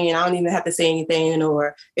on screen. I don't even have to say anything.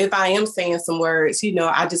 Or if I am saying some words,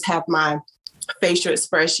 I just have my facial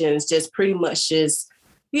expressions just pretty much just,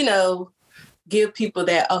 give people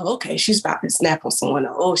that, oh, okay, she's about to snap on someone,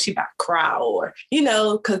 or oh, she's about to cry, or,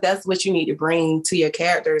 because that's what you need to bring to your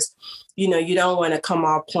characters. You don't want to come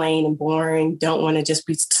all plain and boring. Don't want to just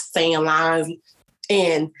be saying lines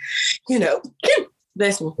and,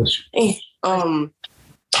 bless me. And,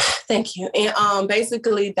 thank you. And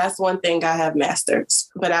basically that's one thing I have mastered.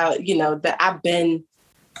 But that I've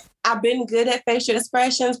been good at facial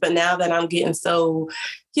expressions, but now that I'm getting so,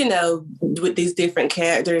 with these different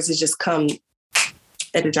characters, it just come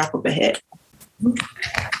at the drop of a hat.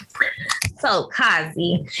 So, Kaze,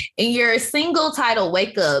 in your single title,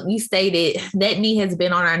 Wake Up, you stated that knee has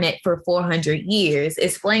been on our neck for 400 years.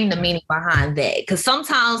 Explain the meaning behind that. Because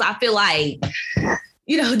sometimes I feel like,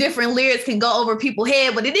 different lyrics can go over people's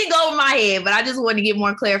head, but it didn't go over my head. But I just want to get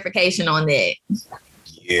more clarification on that.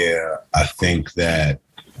 Yeah, I think that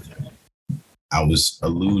I was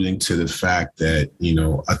alluding to the fact that,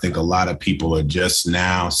 I think a lot of people are just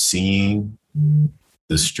now seeing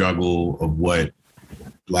the struggle of what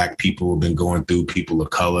Black people have been going through, people of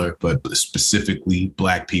color, but specifically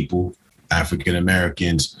Black people, African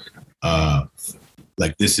Americans,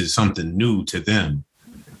 like this is something new to them,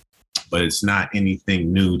 but it's not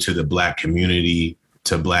anything new to the Black community,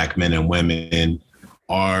 to Black men and women,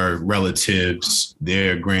 our relatives,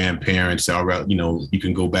 their grandparents, you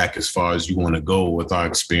can go back as far as you want to go with our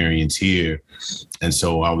experience here. And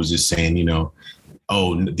so I was just saying, now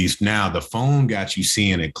the phone got you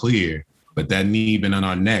seeing it clear, but that knee been on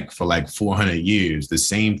our neck for like 400 years. The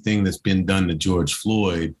same thing that's been done to George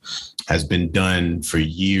Floyd has been done for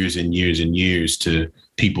years and years and years to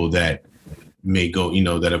people that may go,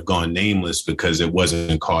 that have gone nameless because it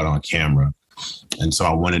wasn't caught on camera. And so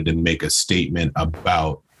I wanted to make a statement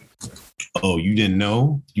about, you didn't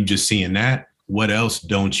know? You just seeing that? What else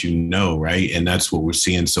don't you know, right? And that's what we're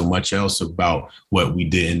seeing so much else about what we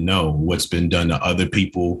didn't know, what's been done to other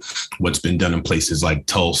people, what's been done in places like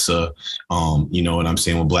Tulsa, you know what I'm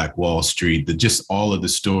saying, with Black Wall Street, just all of the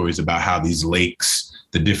stories about how these lakes,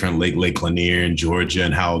 the different Lake Lanier in Georgia,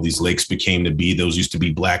 and how these lakes became to be, those used to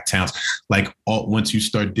be black towns. Like once you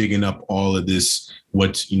start digging up all of this,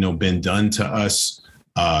 what's, been done to us,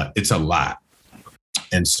 it's a lot.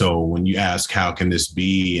 And so when you ask, how can this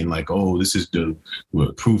be? And like, this is the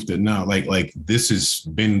proof that no, like this has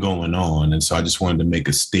been going on. And so I just wanted to make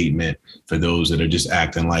a statement for those that are just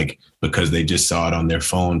acting like, because they just saw it on their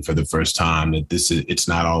phone for the first time, that it's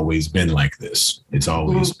not always been like this. It's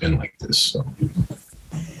always been like this.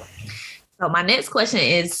 So my next question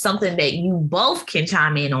is something that you both can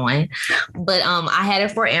chime in on, but I had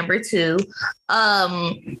it for Amber too.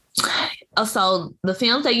 So the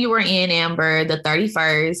films that you were in, Amber, The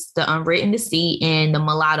 31st, The Unwritten Deceit, and The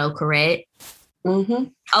Mulatto, correct? Mm-hmm.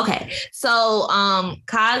 Okay. So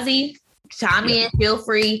Kaze, chime in, feel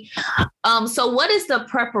free. So what is the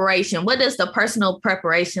preparation? What does the personal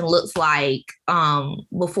preparation looks like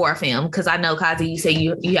before a film? Because I know, Kaze, you say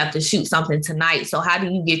you have to shoot something tonight. So how do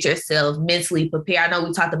you get yourself mentally prepared? I know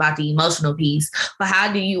we talked about the emotional piece, but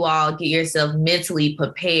how do you all get yourself mentally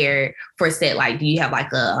prepared for set? Like, do you have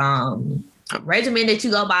like a regimen that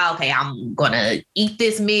you go by? Okay, I'm gonna eat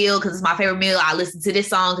this meal because it's my favorite meal. I listen to this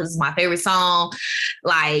song because it's my favorite song.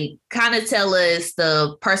 Like, kind of tell us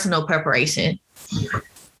the personal preparation.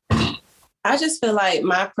 I just feel like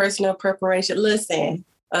my personal preparation, listen,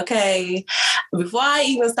 okay, before I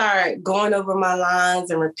even start going over my lines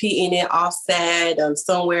and repeating it off set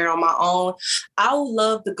somewhere on my own, I would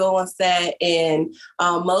love to go on set, and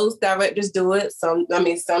most directors do it. Some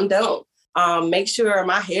don't. Make sure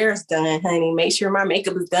my hair is done, honey. Make sure my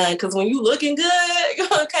makeup is done. Because when you looking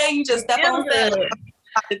good, okay, you just step on set.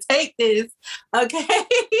 To take this, okay?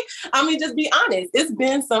 Just be honest. It's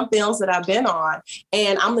been some films that I've been on,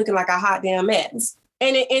 and I'm looking like a hot damn mess.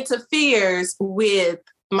 And it interferes with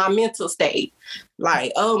my mental state.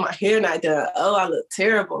 Like, my hair not done. I look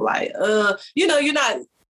terrible. Like, you're not,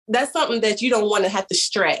 that's something that you don't want to have to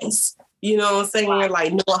stress. You know what I'm saying? Right.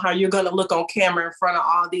 Like, knowing how you're going to look on camera in front of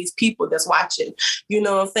all these people that's watching. You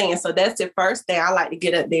know what I'm saying? So that's the first thing. I like to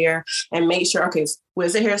get up there and make sure, okay,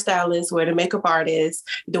 where's the hairstylist, where the makeup artist,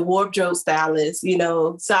 the wardrobe stylist,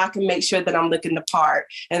 so I can make sure that I'm looking the part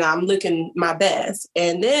and I'm looking my best.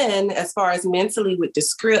 And then as far as mentally with the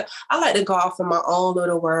script, I like to go off in my own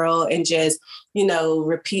little world and just,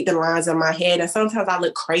 repeat the lines in my head. And sometimes I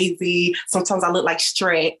look crazy. Sometimes I look like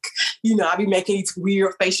Shrek. I be making these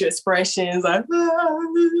weird facial expressions like, you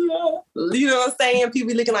know what I'm saying? People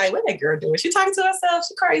be looking like, what that girl doing? She talking to herself?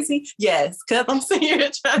 She crazy? Yes, because I'm sitting here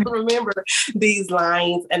trying to remember these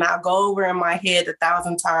lines, and I'll go over in my head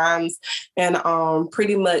 1,000 times. And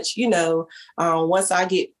pretty much, once I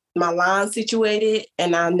get my lines situated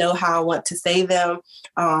and I know how I want to say them,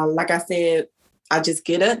 like I said, I just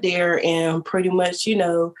get up there and pretty much,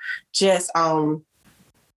 just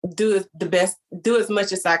do as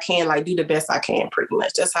much as I can, like do the best I can, pretty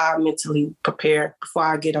much. That's how I mentally prepare before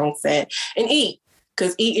I get on set. And eat,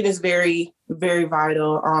 because eating is very, very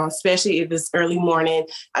vital, especially if it's early morning.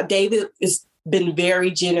 David is been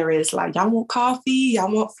very generous. Like, y'all want coffee?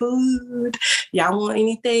 Y'all want food? Y'all want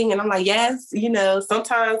anything? And I'm like, yes.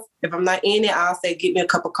 Sometimes if I'm not in it, I'll say, get me a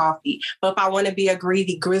cup of coffee. But if I want to be a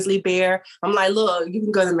greedy grizzly bear, I'm like, look, you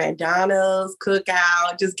can go to McDonald's,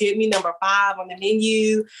 Cookout, just get me number 5 on the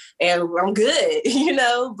menu and I'm good,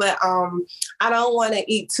 But I don't want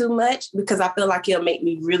to eat too much because I feel like it'll make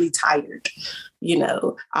me really tired.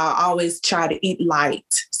 I always try to eat light,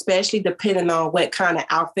 especially depending on what kind of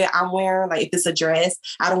outfit I'm wearing. Like if it's a dress,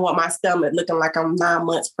 I don't want my stomach looking like I'm 9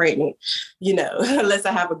 months pregnant, unless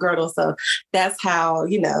I have a girdle. So that's how,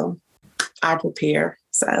 I prepare.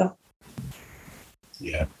 So.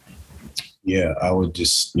 Yeah. Yeah. I would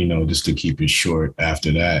just, just to keep it short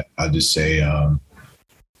after that, I'll just say,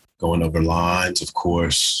 going over lines, of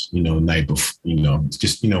course, night before, it's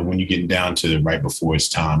just, when you're getting down to the right before it's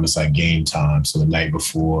time, it's like game time. So the night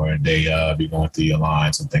before, day of, you're going through your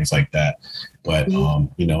lines and things like that. But,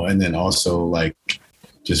 and then also like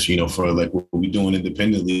just, for like what we're doing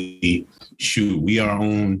independently, shoot, we our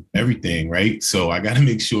own everything, right? So I got to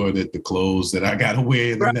make sure that the clothes that I got to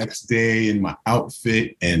wear the next day and my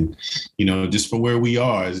outfit and, just for where we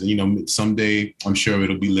are, someday I'm sure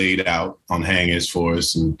it'll be laid out on hangers for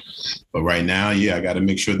us. But right now, I got to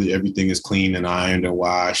make sure that everything is clean and ironed and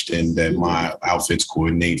washed and that my outfits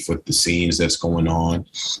coordinate with the scenes that's going on.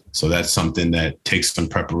 So that's something that takes some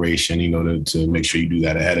preparation, to make sure you do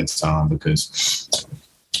that ahead of time, because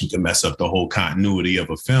you can mess up the whole continuity of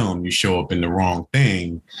a film. You show up in the wrong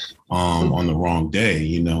thing on the wrong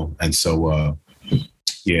day, and so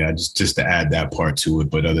just to add that part to it.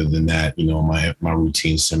 But other than that, my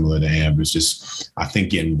routine's similar to Amber's. Just I think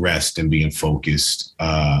getting rest and being focused.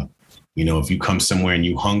 If you come somewhere and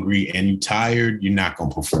you're hungry and you're tired, you're not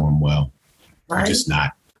gonna perform well. Right. You're just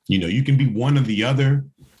not. You can be one or the other.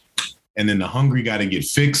 And then the hungry got to get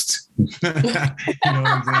fixed. You know what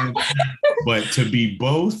I'm saying? But to be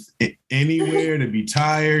both anywhere, to be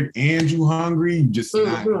tired and you hungry, you just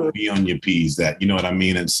not gonna be on your P's. That, you know what I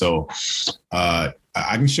mean? And so I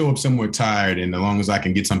can show up somewhere tired, and as long as I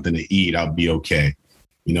can get something to eat, I'll be okay.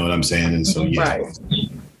 You know what I'm saying? And so,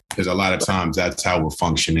 because a lot of times that's how we're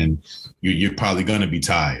functioning. You're probably going to be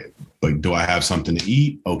tired, but do I have something to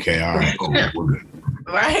eat? Okay, all right, cool, we're good.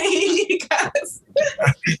 Right?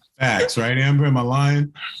 Facts, right, Amber? Am I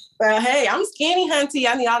lying? Hey, I'm skinny, hunty.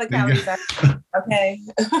 I need all the calories. Okay.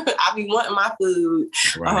 I be wanting my food.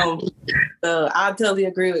 Right. So I totally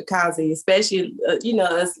agree with Kaze, especially,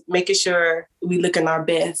 us making sure we looking our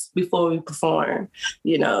best before we perform.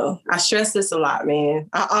 I stress this a lot, man.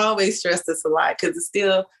 I always stress this a lot because it's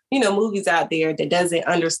still, movies out there that doesn't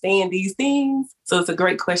understand these things. So it's a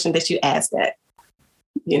great question that you asked that,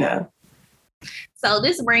 So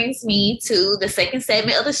this brings me to the second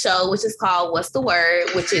segment of the show, which is called What's the Word,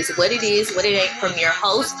 which is what it is, what it ain't from your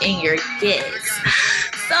host and your guests.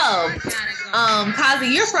 So,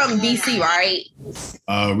 Kaze, you're from DC, right?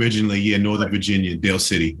 Originally, Northern Virginia, Dale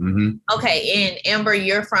City. Mm-hmm. Okay, and Amber,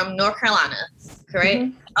 you're from North Carolina, correct?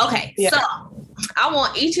 Mm-hmm. Okay, so I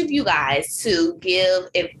want each of you guys to give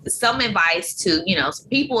some advice to, some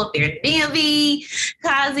people if they're in DMV,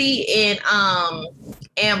 Kaze, and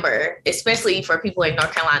Amber, especially for people in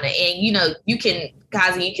North Carolina. And, you can,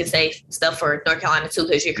 Kaze, you can say stuff for North Carolina too,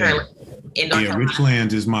 because you're currently in North Carolina.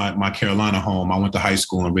 Richlands is my Carolina home. I went to high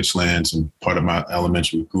school in Richlands and part of my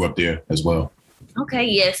elementary grew up there as well. Okay,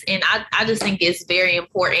 yes. And I just think it's very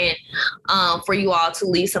important for you all to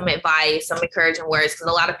leave some advice, some encouraging words, because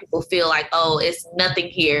a lot of people feel like, oh, it's nothing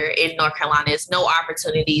here in North Carolina. It's no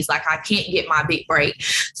opportunities. Like, I can't get my big break.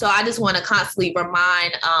 So I just want to constantly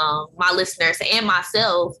remind my listeners and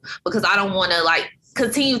myself, because I don't want to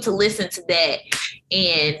continue to listen to that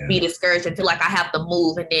and be discouraged and feel like I have to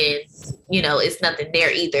move and then, it's nothing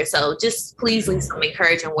there either. So just please leave some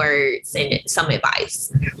encouraging words and some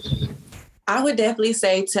advice. I would definitely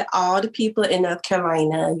say to all the people in North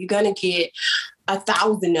Carolina, you're going to get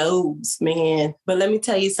 1,000 no's, man. But let me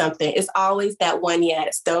tell you something. It's always that one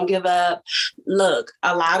yes. Don't give up. Look,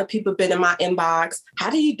 a lot of people been in my inbox. How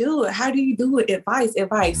do you do it? How do you do it?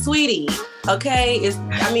 Advice. Sweetie, okay?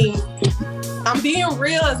 I'm being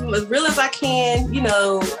real as real as I can.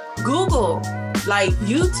 Google.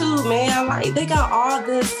 YouTube, man, they got all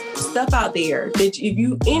this stuff out there. That if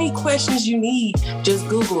you any questions you need, just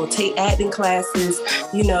Google. Take acting classes.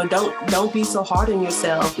 Don't be so hard on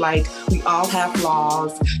yourself. We all have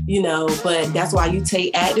flaws, but that's why you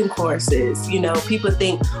take acting courses. People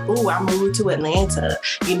think, oh, I moved to Atlanta.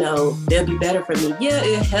 They'll be better for me. Yeah,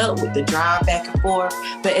 it helped with the drive back and forth.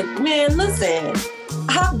 But man, listen.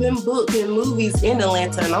 I've been booked in movies in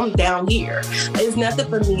Atlanta and I'm down here. It's nothing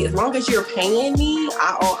for me. As long as you're paying me,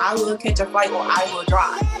 I will catch a flight or I will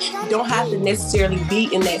drive. You don't have to necessarily be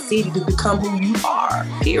in that city to become who you are,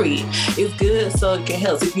 period. It's good so it can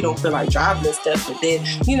help if you don't feel like driving and stuff. But then,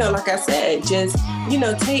 like I said, just,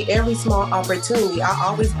 take every small opportunity. I've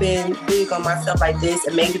always been big on myself like this,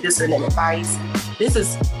 and maybe this is an advice. This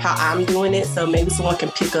is how I'm doing it, so maybe someone can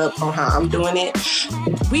pick up on how I'm doing it.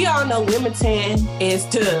 We all know Wilmington is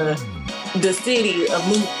the city of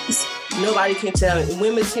movies. Nobody can tell it.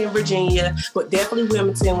 Wilmington, Virginia, but definitely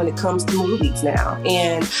Wilmington when it comes to movies now.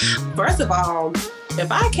 And first of all,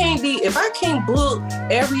 if I can't book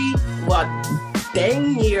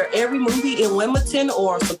dang near every movie in Wilmington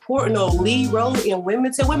or supporting a lead role in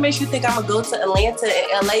Wilmington, what makes you think I'm gonna go to Atlanta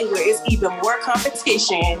and LA where it's even more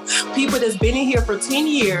competition, people that's been in here for 10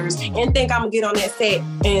 years and think I'm gonna get on that set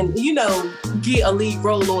and get a lead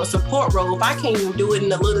role or a support role if I can't even do it in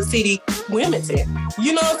the little city Wilmington?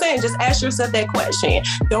 You know what I'm saying? Just ask yourself that question.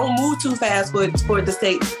 Don't move too fast for the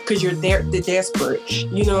state because you're there, they're desperate.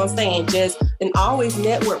 You know what I'm saying? And always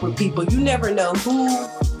network with people. You never know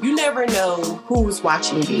who's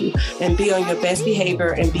watching you, and be on your best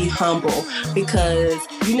behavior and be humble, because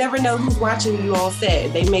you never know who's watching you on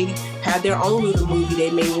set. They may have their own little movie. They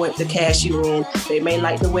may want to cast you in. They may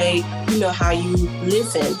like the way, how you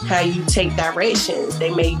listen, how you take directions.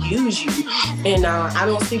 They may use you. And I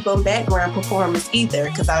don't sleep on background performance either,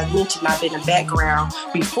 because I mentioned I've been in background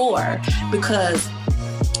before, because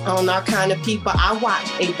on our kind of people, I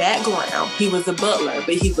watched a background. He was a butler,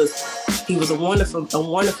 but he was a wonderful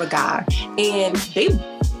guy. And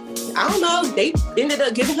they ended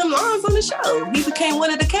up giving him lines on the show. He became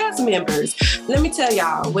one of the cast members. Let me tell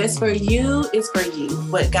y'all, what's for you is for you.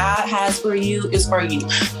 What God has for you is for you.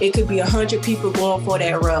 It could be 100 people going for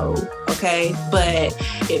that role, okay? But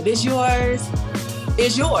if it's yours,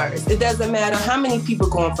 it's yours. It doesn't matter how many people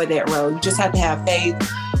going for that role. You just have to have faith,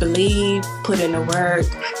 believe, put in the work,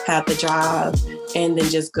 have the job, and then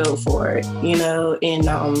just go for it, and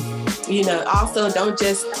also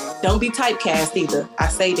don't be typecast either. I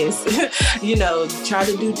say this, try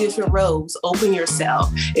to do different roles, open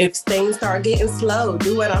yourself. If things start getting slow,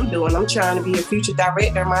 do what I'm doing. I'm trying to be a future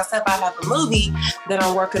director myself. I have a movie that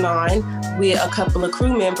I'm working on with a couple of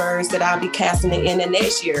crew members that I'll be casting it in the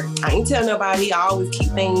next year. I ain't tell nobody. I always keep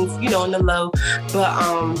things, on the low,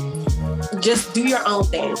 but just do your own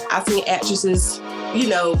thing. I've seen actresses,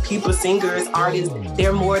 people, singers, artists,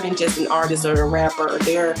 they're more than just an artist or a rapper.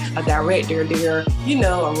 They're a director, they're,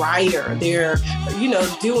 a writer, they're,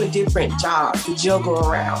 doing different jobs to juggle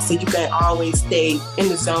around. So you can always stay in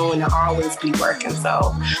the zone and always be working.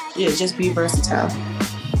 So yeah, just be versatile.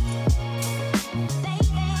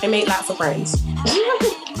 And make lots of friends.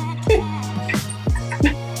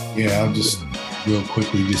 Yeah, I'll just real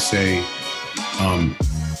quickly just say,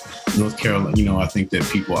 North Carolina, I think that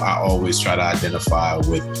I always try to identify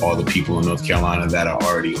with all the people in North Carolina that are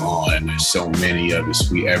already on, and there's so many of us,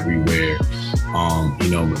 we everywhere,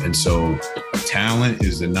 and so talent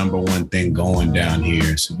is the number one thing going down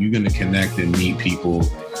here. So you're going to connect and meet people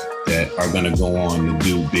that are going to go on to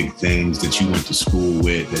do big things that you went to school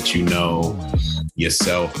with, that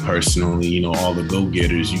yourself personally, all the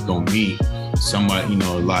go-getters you're going to meet. Somebody, a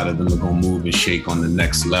lot of them are going to move and shake on the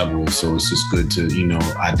next level. So it's just good to,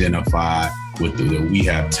 identify with that we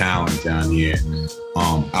have talent down here.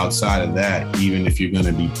 Outside of that, even if you're going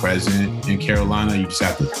to be present in Carolina, you just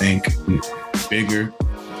have to think bigger,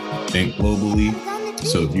 think globally.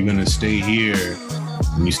 So if you're going to stay here,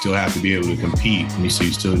 and you still have to be able to compete, so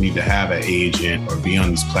you still need to have an agent or be on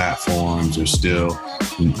these platforms, or still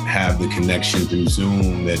have the connection through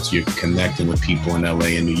Zoom that you're connecting with people in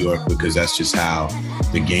LA and New York, because that's just how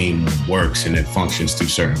the game works and it functions through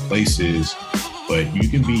certain places. But you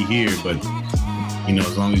can be here, but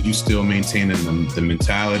as long as you still maintaining the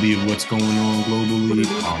mentality of what's going on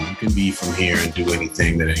globally, you can be from here and do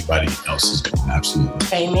anything that anybody else is doing. Absolutely.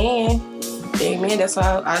 Amen. That's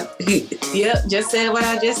why just said what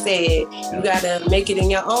I just said. You gotta make it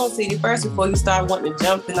in your own city first before you start wanting to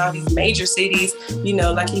jump in all these major cities.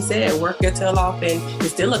 Like he said, work your tail off, and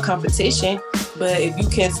it's still a competition. But if you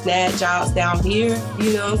can snag jobs down here,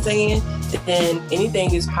 you know what I'm saying, then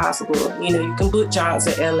anything is possible. You can book jobs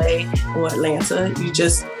in LA or Atlanta. You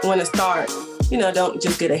just want to start. Don't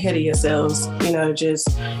just get ahead of yourselves. Just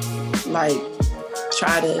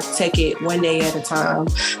try to take it one day at a time,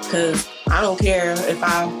 because I don't care if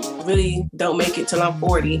I really don't make it till I'm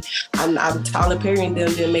 40. I'm Tyler Perry and them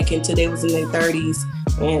didn't make it until they was in their 30s.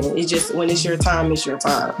 And it's just, when it's your time, it's your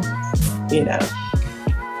time,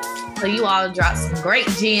 So you all dropped some great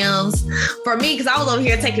gems for me, because I was over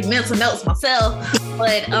here taking mental notes myself.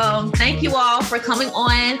 But thank you all for coming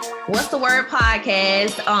on What's the Word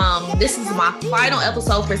podcast. This is my final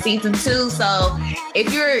episode for season 2. So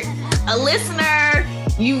if you're a listener,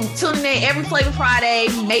 you tuning in every FLAVA Friday,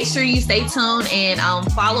 make sure you stay tuned and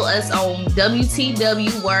follow us on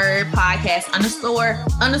WTW Word podcast _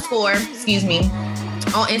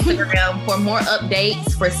 on Instagram for more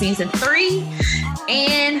updates for season 3.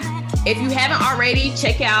 And if you haven't already,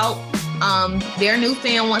 check out their new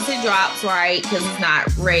film once it drops, right? Because it's not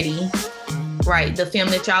ready, right? The film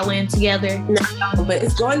that y'all in together. No, but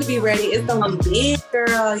it's going to be ready. It's going to be big,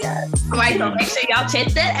 girl. Yes. Right. So make sure y'all check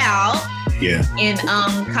that out. Yeah. And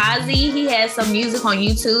Kaze, he has some music on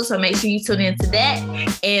YouTube, so make sure you tune into that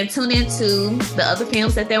and tune into the other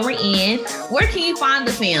films that they were in. Where can you find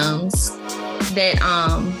the films that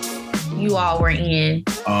you all were in?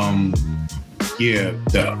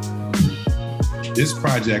 this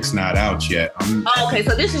project's not out yet. Okay,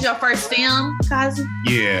 so this is your first film, Kaze?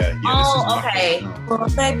 Yeah. Oh, okay. Oh,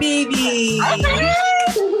 my baby. Okay.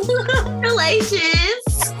 Congratulations.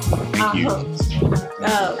 Thank you.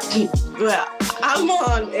 Well,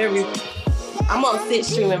 I'm on 6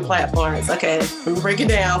 streaming platforms. Okay, let me break it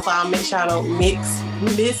down so I'll make sure I don't miss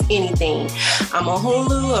anything. I'm on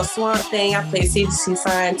Hulu, a Swamp Thing. I play CDC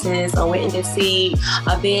scientist. On Waiting to See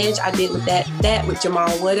Avenge. I did with that with Jamal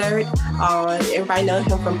Woodard. Everybody knows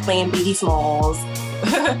him from playing Biggie Smalls.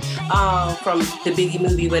 From the Biggie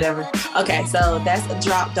movie, whatever. Okay, so that's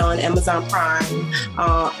dropped on Amazon Prime.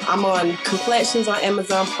 I'm on Complexions on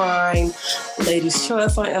Amazon Prime, Ladies'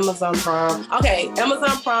 Choice on Amazon Prime. Okay,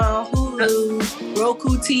 Amazon Prime, Hulu,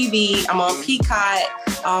 Roku TV. I'm on Peacock.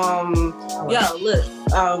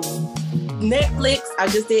 Netflix. I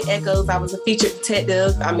just did Echoes. I was a featured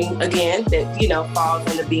detective. I mean, again, that falls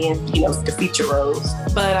into being the feature roles.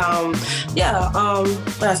 But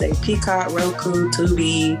what I say? Peacock, Roku,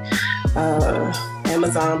 Tubi,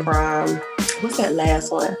 Amazon Prime. What's that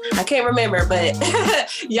last one? I can't remember, but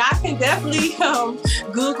y'all can definitely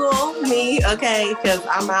Google me, okay? Because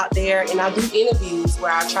I'm out there and I do interviews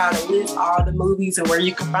where I try to list all the movies and where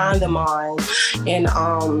you can find them on, and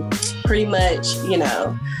pretty much,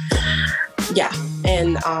 yeah.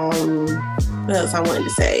 And what else I wanted to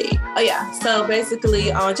say? Oh yeah, so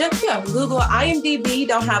basically, Google IMDb.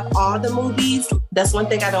 Don't have all the movies. That's one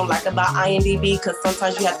thing I don't like about IMDb, because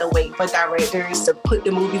sometimes you have to wait for directors to put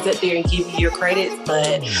the movies up there and give you your credits.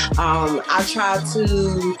 But I try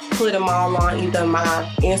to put them all on either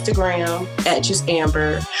my Instagram at just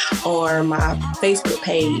Amber or my Facebook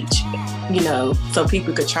page, so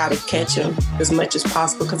people could try to catch them as much as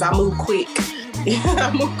possible, because I move quick.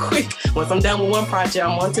 I move quick. Once I'm done with one project,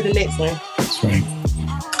 I'm on to the next one. That's right.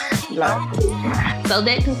 So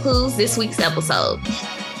that concludes this week's episode.